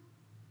Son?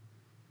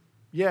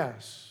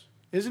 Yes.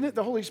 Isn't it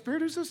the Holy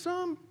Spirit who's the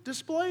Son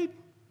displayed?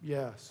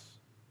 Yes.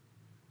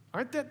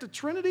 Aren't that the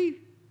Trinity?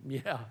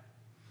 Yeah.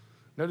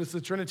 Notice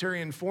the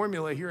Trinitarian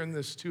formula here in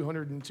this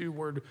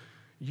 202-word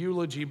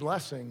eulogy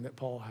blessing that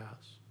Paul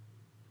has.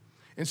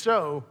 And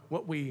so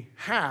what we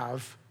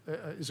have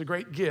is a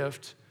great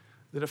gift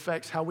that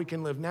affects how we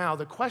can live now.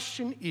 The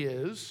question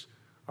is,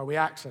 are we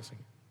accessing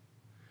it?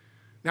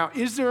 Now,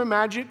 is there a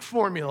magic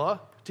formula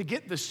to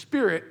get the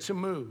Spirit to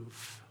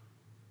move?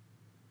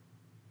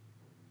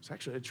 It's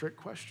actually a trick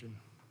question.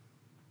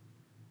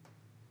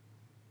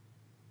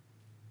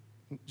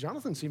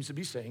 Jonathan seems to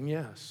be saying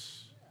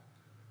yes.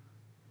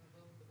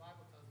 The Bible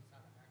tells us how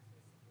to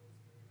access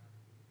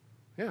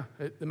the Holy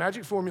Spirit. Yeah, the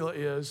magic formula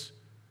is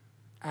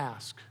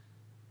ask.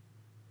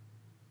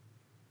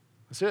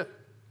 That's it.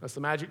 That's the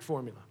magic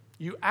formula.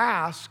 You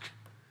ask,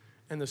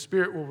 and the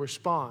Spirit will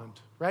respond,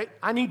 right?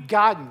 I need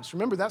guidance.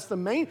 Remember, that's the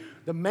main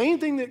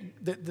thing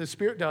that the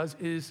Spirit does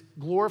is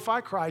glorify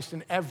Christ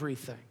in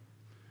everything,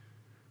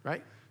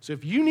 right? So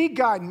if you need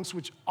guidance,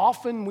 which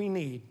often we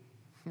need,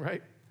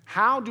 right?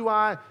 How do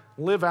I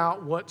live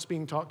out what's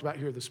being talked about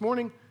here this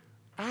morning?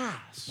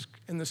 Ask,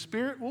 and the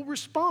Spirit will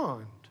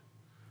respond.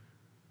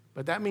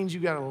 But that means you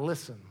got to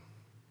listen.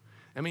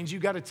 That means you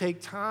got to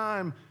take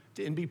time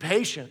and be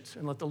patient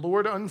and let the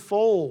Lord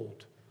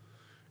unfold.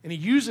 And he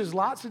uses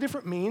lots of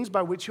different means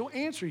by which he'll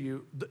answer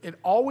you. It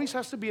always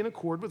has to be in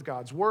accord with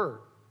God's word,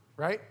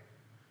 right?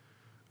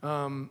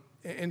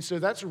 And so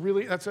that's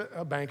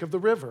a bank of the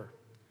river.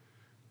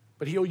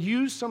 But he'll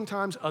use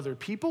sometimes other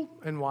people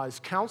and wise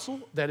counsel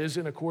that is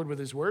in accord with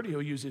his word.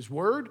 He'll use his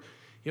word.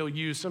 He'll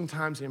use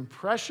sometimes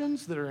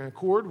impressions that are in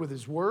accord with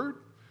his word,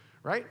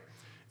 right?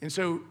 And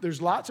so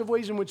there's lots of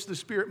ways in which the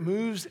Spirit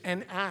moves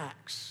and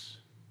acts.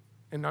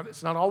 And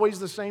it's not always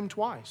the same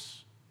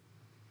twice.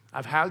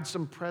 I've had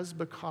some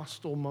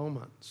Presbycostal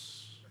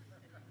moments.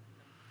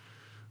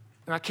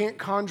 And I can't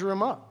conjure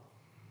them up.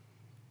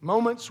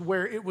 Moments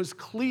where it was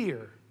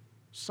clear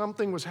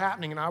something was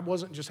happening and I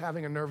wasn't just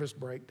having a nervous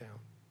breakdown.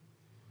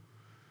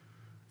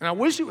 And I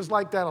wish it was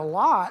like that a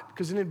lot,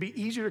 because then it'd be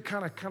easier to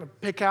kind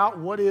of pick out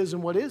what is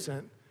and what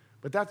isn't.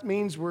 But that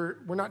means we're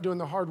not doing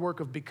the hard work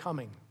of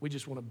becoming. We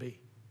just want to be.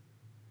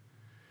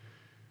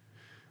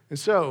 And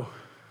so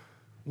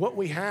what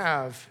we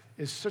have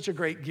is such a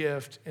great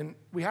gift, and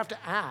we have to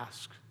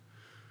ask,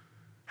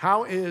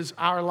 how is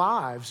our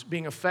lives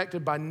being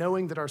affected by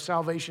knowing that our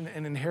salvation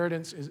and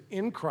inheritance is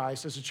in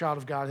Christ as a child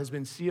of God has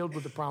been sealed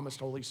with the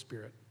promised Holy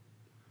Spirit?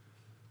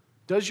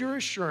 Does your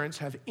assurance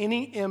have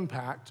any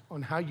impact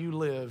on how you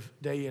live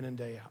day in and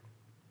day out?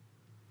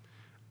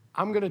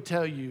 I'm going to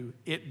tell you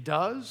it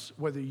does,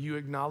 whether you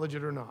acknowledge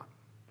it or not.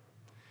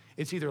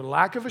 It's either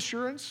lack of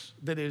assurance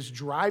that is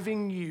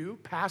driving you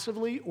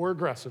passively or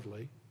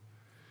aggressively,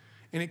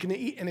 and it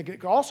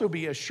can also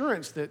be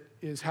assurance that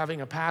is having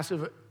a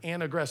passive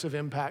and aggressive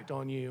impact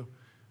on you,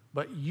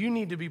 but you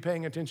need to be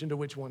paying attention to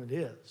which one it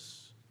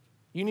is.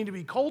 You need to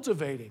be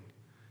cultivating,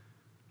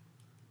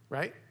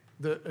 right,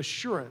 the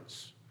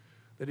assurance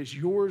that is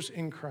yours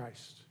in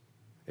Christ.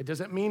 It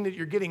doesn't mean that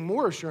you're getting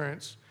more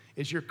assurance,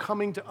 it's you're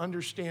coming to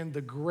understand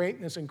the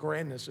greatness and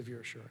grandness of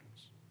your assurance.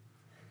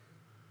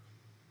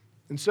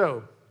 And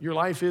so, your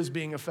life is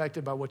being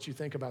affected by what you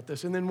think about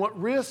this. And then what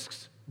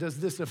risks does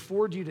this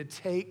afford you to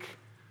take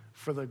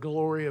for the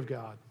glory of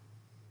God?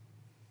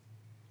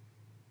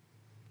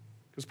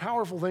 Because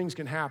powerful things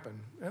can happen.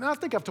 And I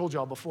think I've told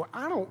y'all before,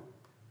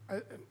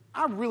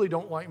 I really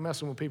don't like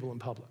messing with people in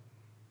public.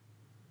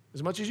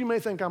 As much as you may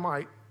think I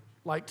might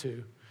like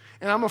to.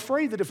 And I'm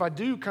afraid that if I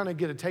do kind of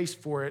get a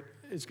taste for it,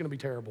 it's going to be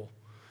terrible.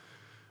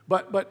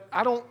 But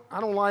I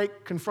don't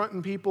like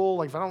confronting people.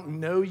 Like if I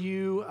don't know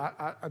you,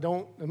 I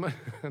don't.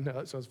 I know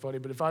that sounds funny,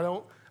 but if I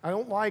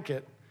don't like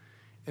it.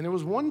 And there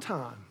was one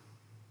time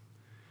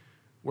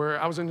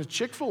where I was in a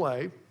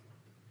Chick-fil-A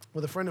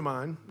with a friend of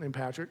mine named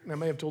Patrick, and I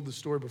may have told this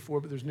story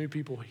before, but there's new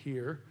people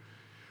here,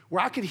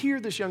 where I could hear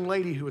this young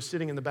lady who was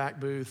sitting in the back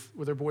booth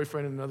with her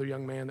boyfriend and another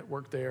young man that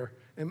worked there,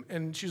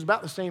 and she was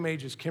about the same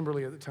age as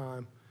Kimberly at the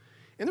time.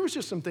 And there was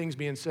just some things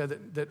being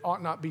said that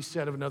ought not be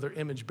said of another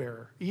image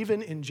bearer,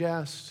 even in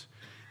jest,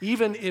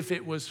 even if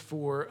it was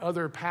for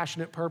other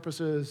passionate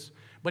purposes.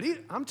 But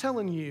I'm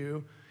telling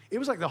you, it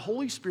was like the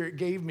Holy Spirit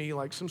gave me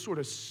like some sort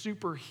of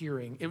super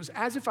hearing. It was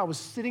as if I was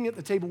sitting at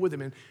the table with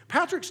him, and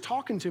Patrick's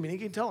talking to me, and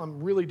he can tell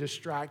I'm really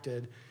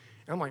distracted.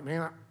 And I'm like,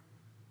 man,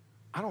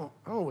 I don't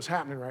know what's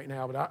happening right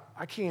now, but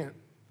I can't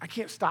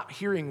stop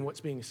hearing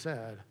what's being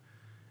said.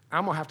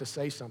 I'm going to have to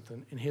say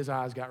something. And his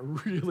eyes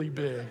got really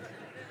big.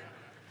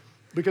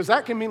 Because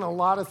that can mean a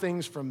lot of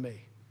things from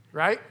me,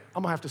 right?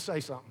 I'm going to have to say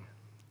something.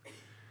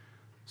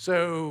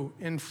 So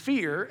in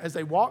fear, as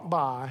they walked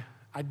by,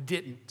 I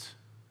didn't.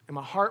 And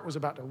my heart was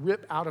about to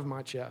rip out of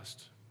my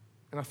chest.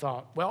 And I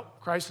thought, well,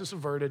 crisis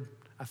averted.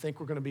 I think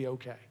we're going to be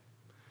okay.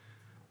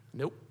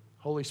 Nope.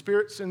 Holy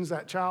Spirit sends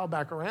that child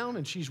back around,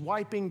 and she's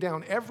wiping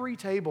down every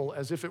table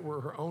as if it were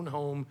her own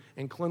home,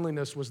 and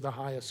cleanliness was the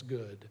highest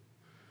good.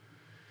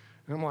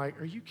 And I'm like,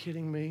 are you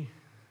kidding me?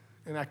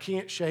 And I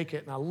can't shake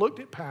it. And I looked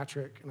at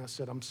Patrick, and I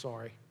said, I'm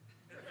sorry.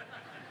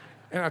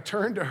 And I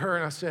turned to her,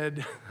 and I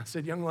said,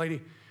 young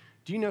lady,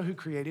 do you know who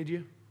created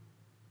you?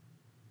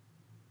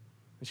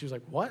 And she was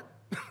like, what?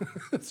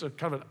 It's a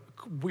kind of a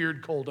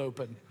weird cold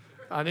open.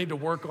 I need to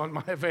work on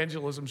my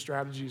evangelism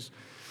strategies.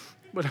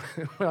 But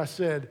I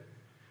said,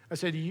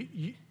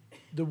 the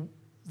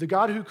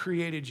God who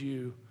created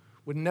you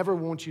would never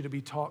want you to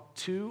be talked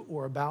to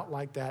or about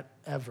like that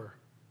ever.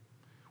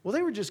 Well,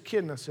 they were just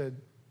kidding. I said,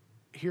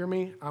 hear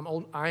me,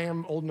 I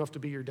am old enough to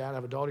be your dad. I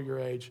have a daughter your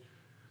age.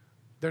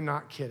 They're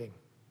not kidding.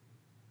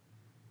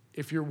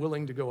 If you're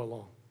willing to go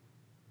along.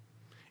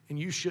 And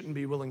you shouldn't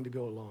be willing to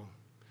go along.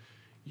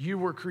 You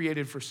were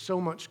created for so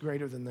much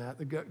greater than that.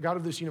 The God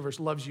of this universe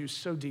loves you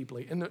so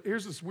deeply. And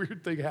here's this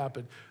weird thing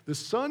happened. The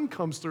sun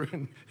comes through,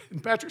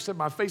 and Patrick said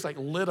my face like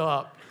lit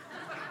up.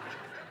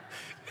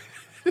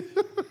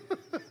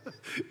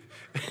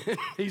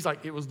 He's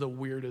like, it was the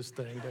weirdest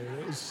thing, dude.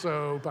 It was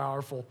so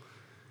powerful.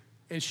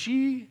 And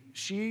she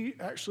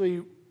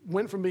actually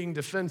went from being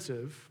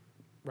defensive,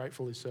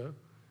 rightfully so,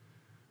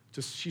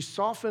 to she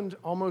softened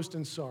almost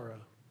in sorrow.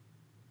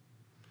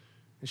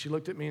 And she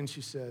looked at me and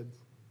she said,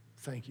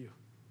 thank you.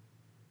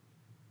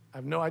 I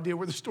have no idea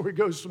where the story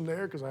goes from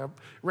there because I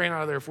ran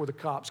out of there before the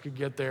cops could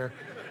get there.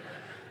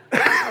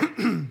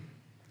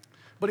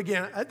 But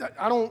again,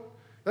 I don't,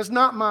 that's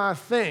not my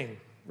thing,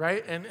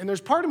 right? And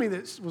there's part of me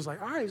that was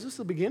like, all right, is this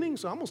the beginning?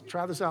 So I'm going to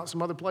try this out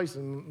some other place.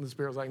 And the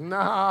Spirit was like,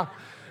 no,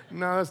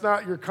 that's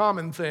not your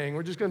common thing.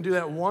 We're just going to do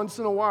that once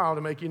in a while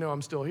to make you know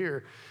I'm still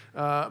here.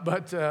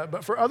 But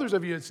for others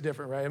of you, it's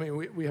different, right? I mean,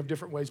 we have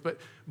different ways. But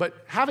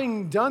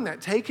having done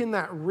that, taken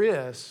that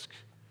risk,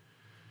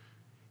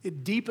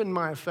 it deepened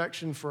my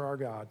affection for our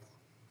God.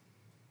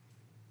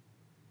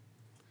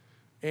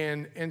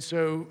 And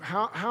so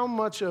how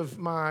much of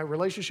my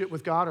relationship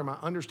with God or my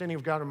understanding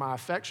of God or my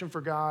affection for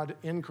God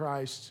in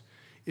Christ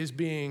is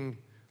being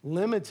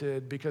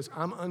limited because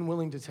I'm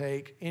unwilling to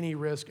take any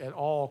risk at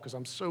all because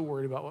I'm so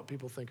worried about what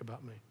people think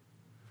about me.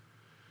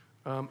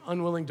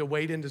 Unwilling to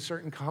wade into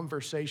certain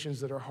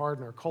conversations that are hard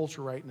in our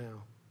culture right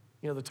now.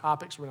 You know, the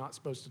topics we're not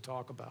supposed to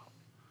talk about,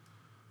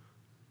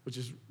 which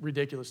is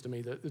ridiculous to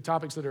me. The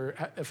topics that are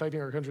affecting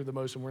our country the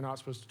most and we're not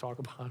supposed to talk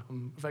about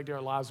them, affecting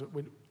our lives,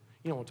 you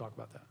don't want to talk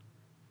about that.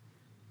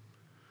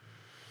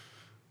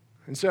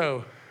 And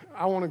so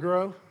I want to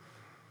grow,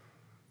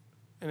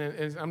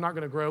 and I'm not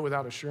going to grow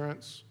without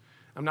assurance.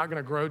 I'm not going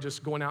to grow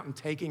just going out and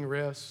taking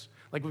risks.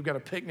 Like we've got a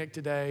picnic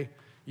today.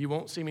 You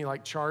won't see me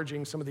like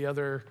charging some of the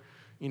other,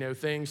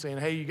 things, saying,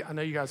 hey, I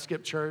know you guys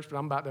skipped church, but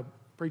I'm about to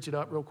preach it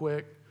up real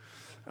quick.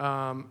 No,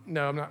 I'm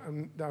not.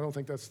 I don't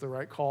think that's the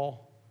right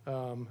call.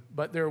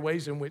 But there are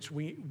ways in which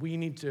we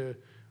need to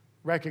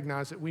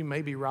recognize that we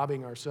may be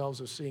robbing ourselves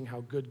of seeing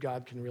how good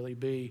God can really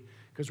be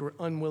because we're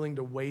unwilling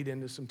to wade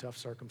into some tough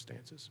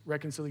circumstances,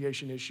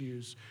 reconciliation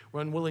issues.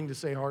 We're unwilling to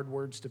say hard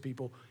words to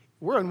people.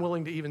 We're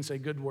unwilling to even say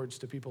good words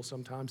to people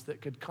sometimes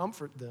that could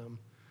comfort them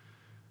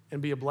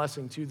and be a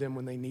blessing to them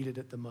when they needed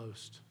it the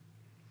most.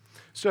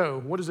 So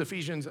what does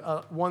Ephesians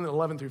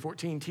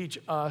 1:11-14 teach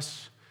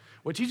us?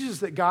 Well, it teaches us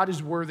that God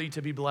is worthy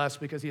to be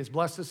blessed because he has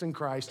blessed us in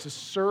Christ to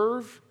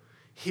serve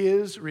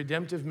his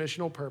redemptive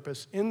missional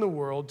purpose in the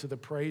world to the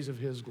praise of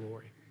his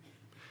glory.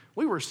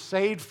 We were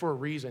saved for a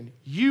reason.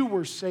 You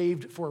were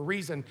saved for a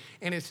reason.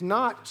 And it's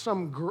not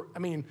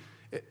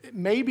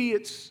maybe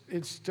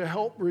it's to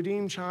help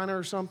redeem China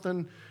or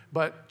something,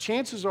 but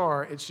chances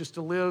are it's just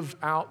to live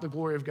out the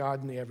glory of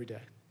God in the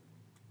everyday.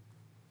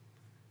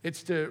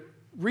 It's to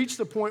reach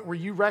the point where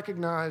you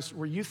recognize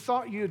where you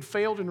thought you had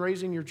failed in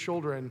raising your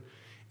children,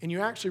 and you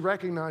actually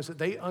recognize that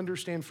they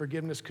understand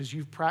forgiveness because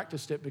you've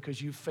practiced it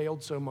because you've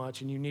failed so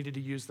much and you needed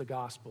to use the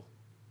gospel.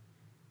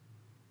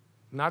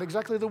 Not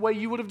exactly the way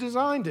you would have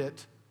designed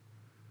it,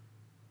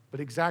 but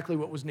exactly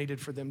what was needed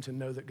for them to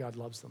know that God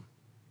loves them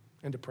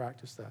and to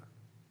practice that.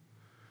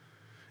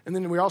 And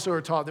then we also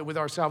are taught that with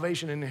our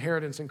salvation and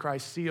inheritance in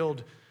Christ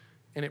sealed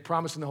and it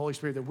promised in the Holy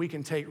Spirit that we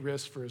can take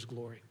risks for his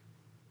glory.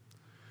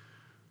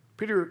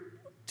 Peter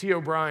T.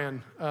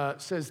 O'Brien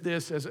says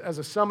this as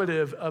a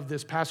summative of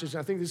this passage. And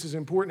I think this is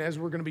important as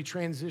we're going to be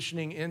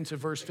transitioning into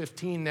verse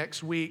 15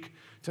 next week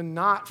to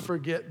not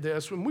forget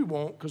this, and we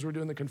won't because we're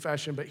doing the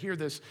confession, but hear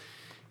this.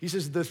 He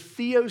says, the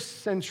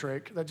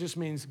theocentric, that just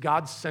means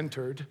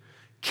God-centered,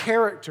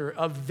 character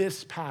of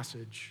this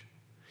passage,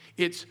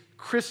 its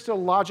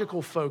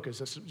Christological focus,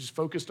 that's just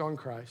focused on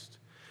Christ,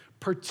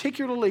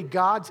 particularly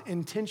God's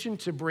intention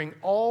to bring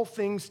all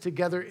things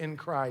together in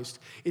Christ,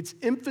 its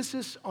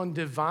emphasis on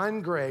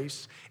divine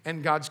grace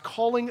and God's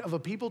calling of a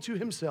people to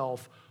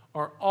himself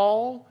are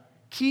all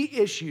key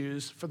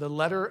issues for the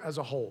letter as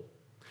a whole.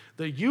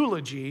 The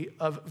eulogy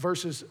of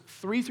verses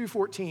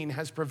 3-14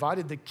 has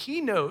provided the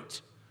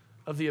keynote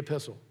of the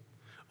epistle,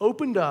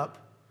 opened up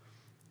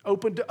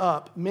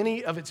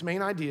many of its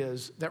main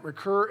ideas that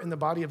recur in the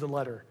body of the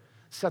letter.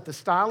 set the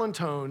style and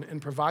tone,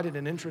 and provided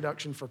an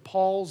introduction for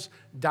Paul's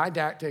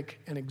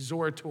didactic and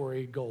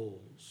exhortatory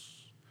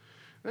goals.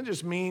 That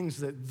just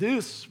means that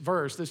this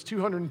verse, this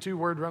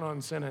 202-word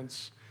run-on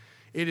sentence,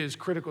 it is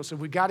critical. So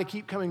we've got to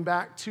keep coming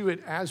back to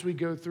it as we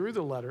go through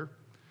the letter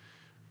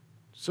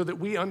so that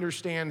we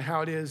understand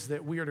how it is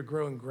that we are to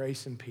grow in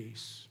grace and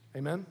peace.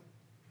 Amen?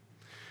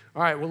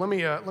 All right, well,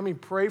 let me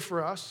pray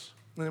for us,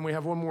 and then we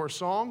have one more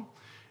song,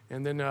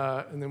 and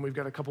then we've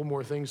got a couple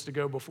more things to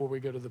go before we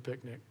go to the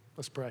picnic.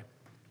 Let's pray.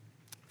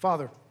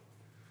 Father,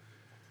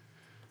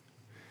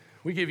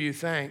 we give you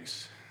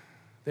thanks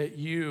that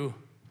you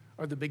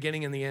are the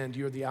beginning and the end.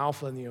 You are the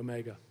Alpha and the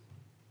Omega.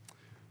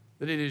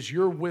 That it is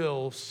your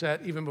will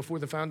set even before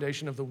the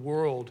foundation of the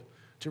world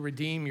to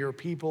redeem your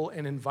people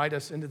and invite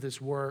us into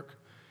this work.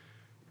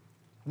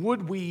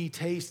 Would we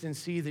taste and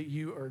see that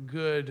you are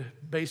good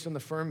based on the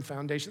firm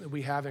foundation that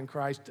we have in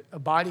Christ,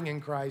 abiding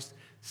in Christ,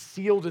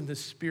 sealed in the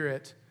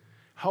Spirit.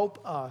 Help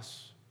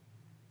us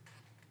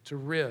to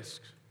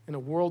risk in a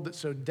world that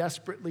so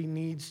desperately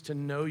needs to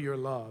know your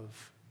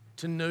love,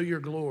 to know your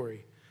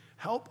glory.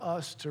 Help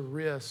us to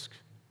risk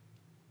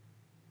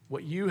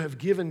what you have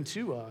given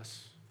to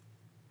us,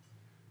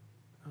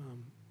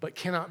 but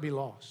cannot be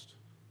lost.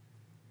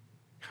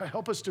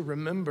 Help us to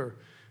remember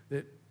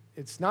that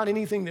it's not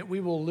anything that we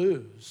will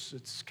lose.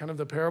 It's kind of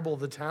the parable of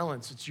the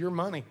talents. It's your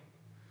money.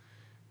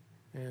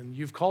 And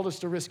you've called us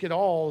to risk it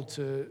all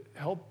to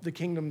help the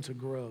kingdom to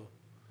grow.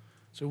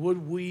 So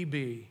would we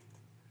be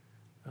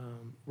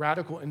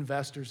radical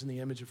investors in the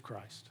image of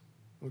Christ?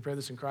 We pray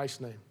this in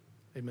Christ's name.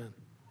 Amen.